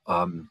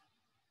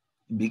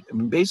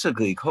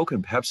basically Coke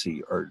and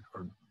Pepsi are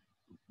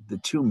the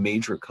two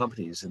major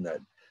companies in that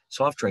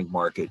soft drink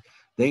market.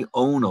 They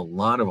own a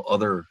lot of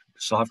other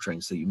soft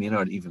drinks that you may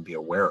not even be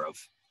aware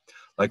of.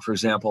 Like, for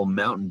example,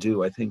 Mountain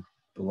Dew, I think,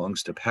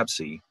 belongs to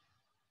Pepsi.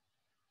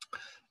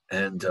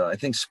 And I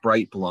think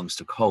Sprite belongs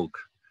to Coke.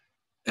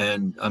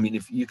 And I mean,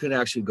 if you could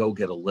actually go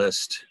get a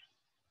list,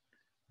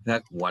 in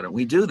fact, why don't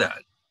we do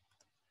that?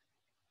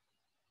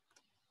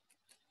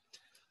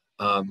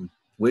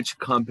 Which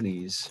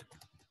companies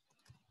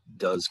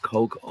does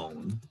Coke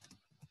own?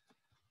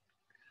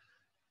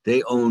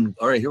 They own,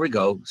 all right, here we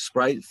go.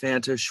 Sprite,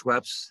 Fanta,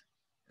 Schweppes,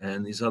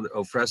 and these other,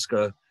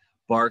 Fresca,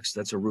 Barks,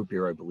 that's a root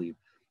beer, I believe.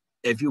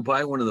 If you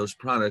buy one of those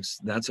products,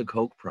 that's a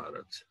Coke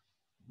product,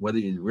 whether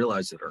you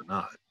realize it or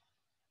not.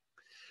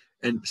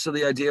 And so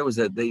the idea was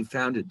that they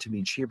found it to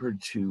be cheaper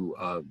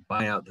to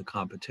buy out the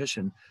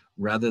competition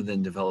rather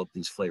than develop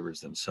these flavors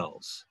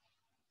themselves.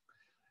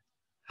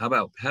 How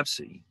about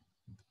Pepsi?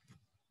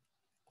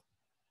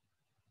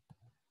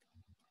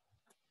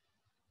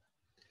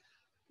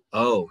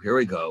 Oh, here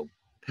we go.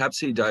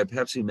 Pepsi, Diet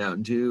Pepsi,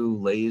 Mountain Dew,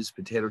 Lay's,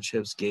 potato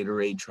chips,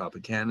 Gatorade,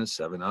 Tropicana,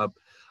 7-Up.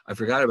 I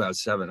forgot about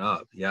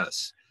 7-Up,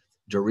 yes.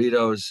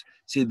 Doritos.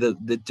 See, the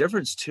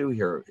difference too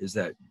here is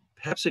that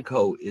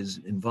PepsiCo is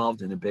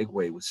involved in a big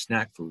way with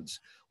snack foods,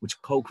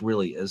 which Coke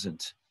really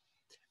isn't.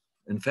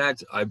 In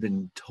fact, I've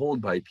been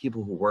told by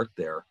people who work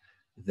there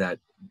that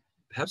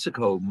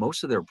PepsiCo,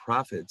 most of their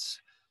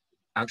profits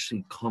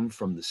actually come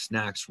from the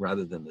snacks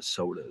rather than the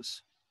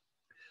sodas.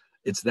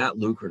 It's that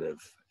lucrative.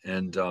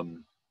 And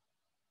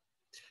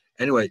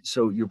anyway,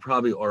 so you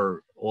probably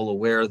are all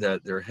aware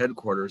that their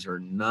headquarters are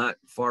not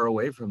far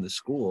away from the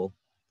school.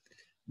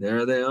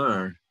 There they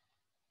are.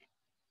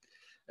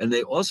 And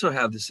they also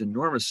have this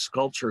enormous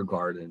sculpture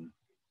garden,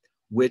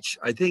 which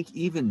I think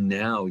even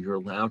now you're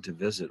allowed to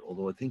visit,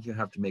 although I think you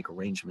have to make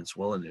arrangements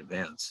well in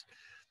advance.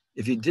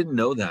 If you didn't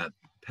know that,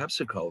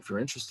 PepsiCo, if you're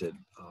interested.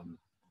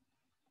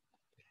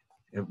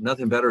 If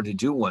nothing better to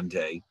do one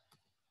day,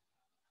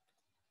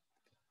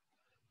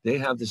 they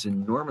have this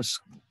enormous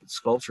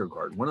sculpture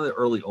garden. One of the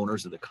early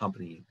owners of the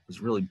company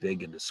was really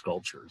big into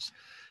sculptures.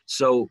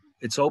 So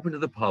it's open to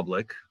the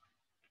public,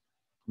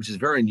 which is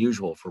very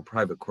unusual for a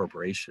private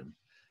corporation.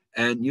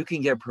 And you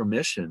can get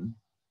permission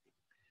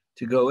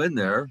to go in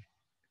there.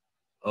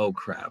 Oh,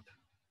 crap.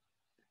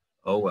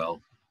 Oh,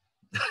 well.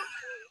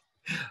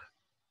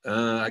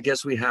 I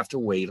guess we have to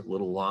wait a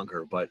little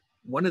longer, but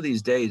one of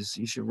these days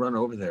you should run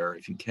over there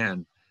if you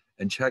can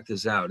and check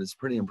this out. It's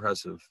pretty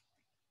impressive.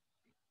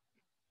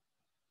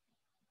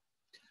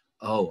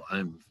 Oh,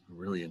 I'm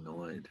really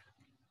annoyed.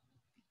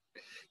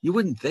 You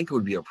wouldn't think it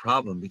would be a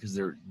problem because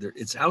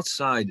it's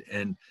outside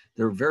and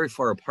they're very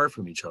far apart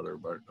from each other,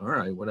 but all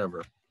right,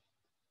 whatever.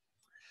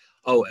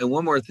 Oh, and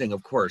one more thing,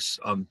 of course,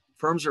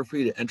 firms are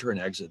free to enter and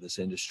exit this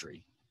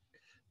industry.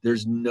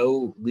 There's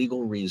no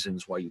legal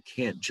reasons why you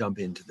can't jump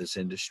into this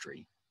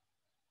industry.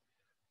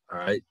 All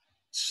right.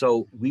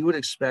 So we would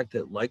expect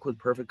that, like with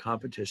perfect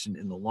competition,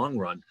 in the long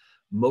run,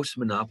 most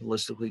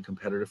monopolistically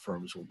competitive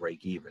firms will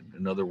break even.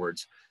 In other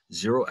words,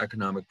 zero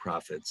economic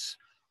profits,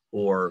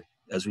 or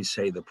as we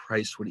say, the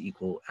price would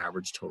equal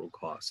average total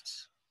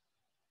costs.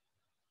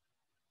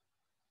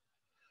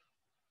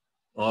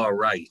 All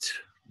right.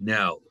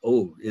 Now,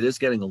 oh, it is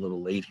getting a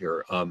little late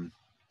here.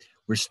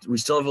 We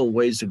still have a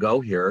ways to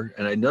go here.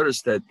 And I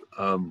noticed that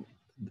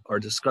our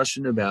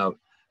discussion about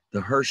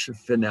the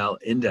Hirsch-Finel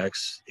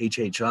Index,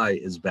 HHI,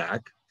 is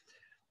back.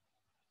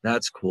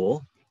 That's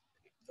cool.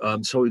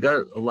 So we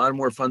got a lot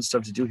more fun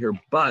stuff to do here.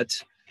 But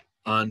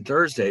on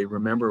Thursday,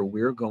 remember,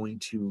 we're going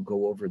to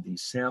go over the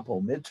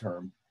sample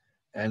midterm.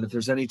 And if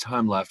there's any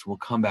time left, we'll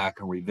come back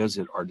and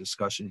revisit our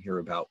discussion here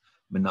about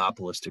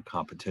monopolistic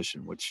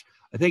competition, which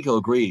I think you'll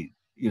agree,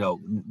 the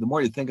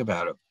more you think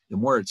about it, the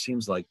more it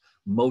seems like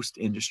most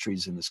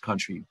industries in this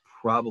country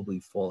probably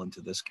fall into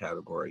this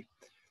category.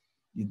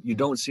 You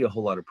don't see a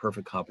whole lot of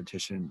perfect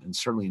competition, and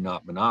certainly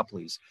not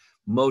monopolies.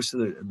 Most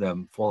of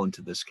them fall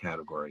into this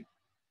category.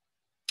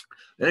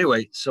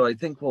 Anyway, so I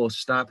think we'll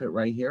stop it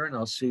right here, and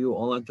I'll see you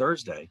all on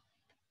Thursday.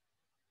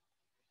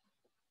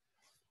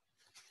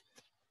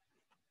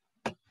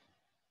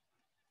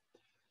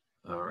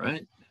 All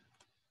right.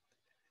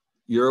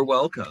 You're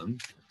welcome.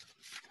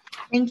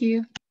 Thank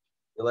you. See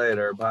you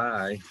later.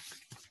 Bye.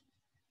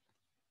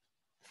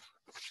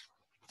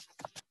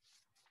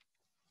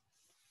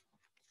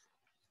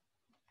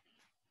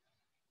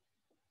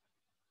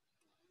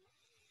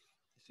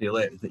 See you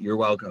later. You're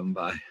welcome.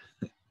 Bye.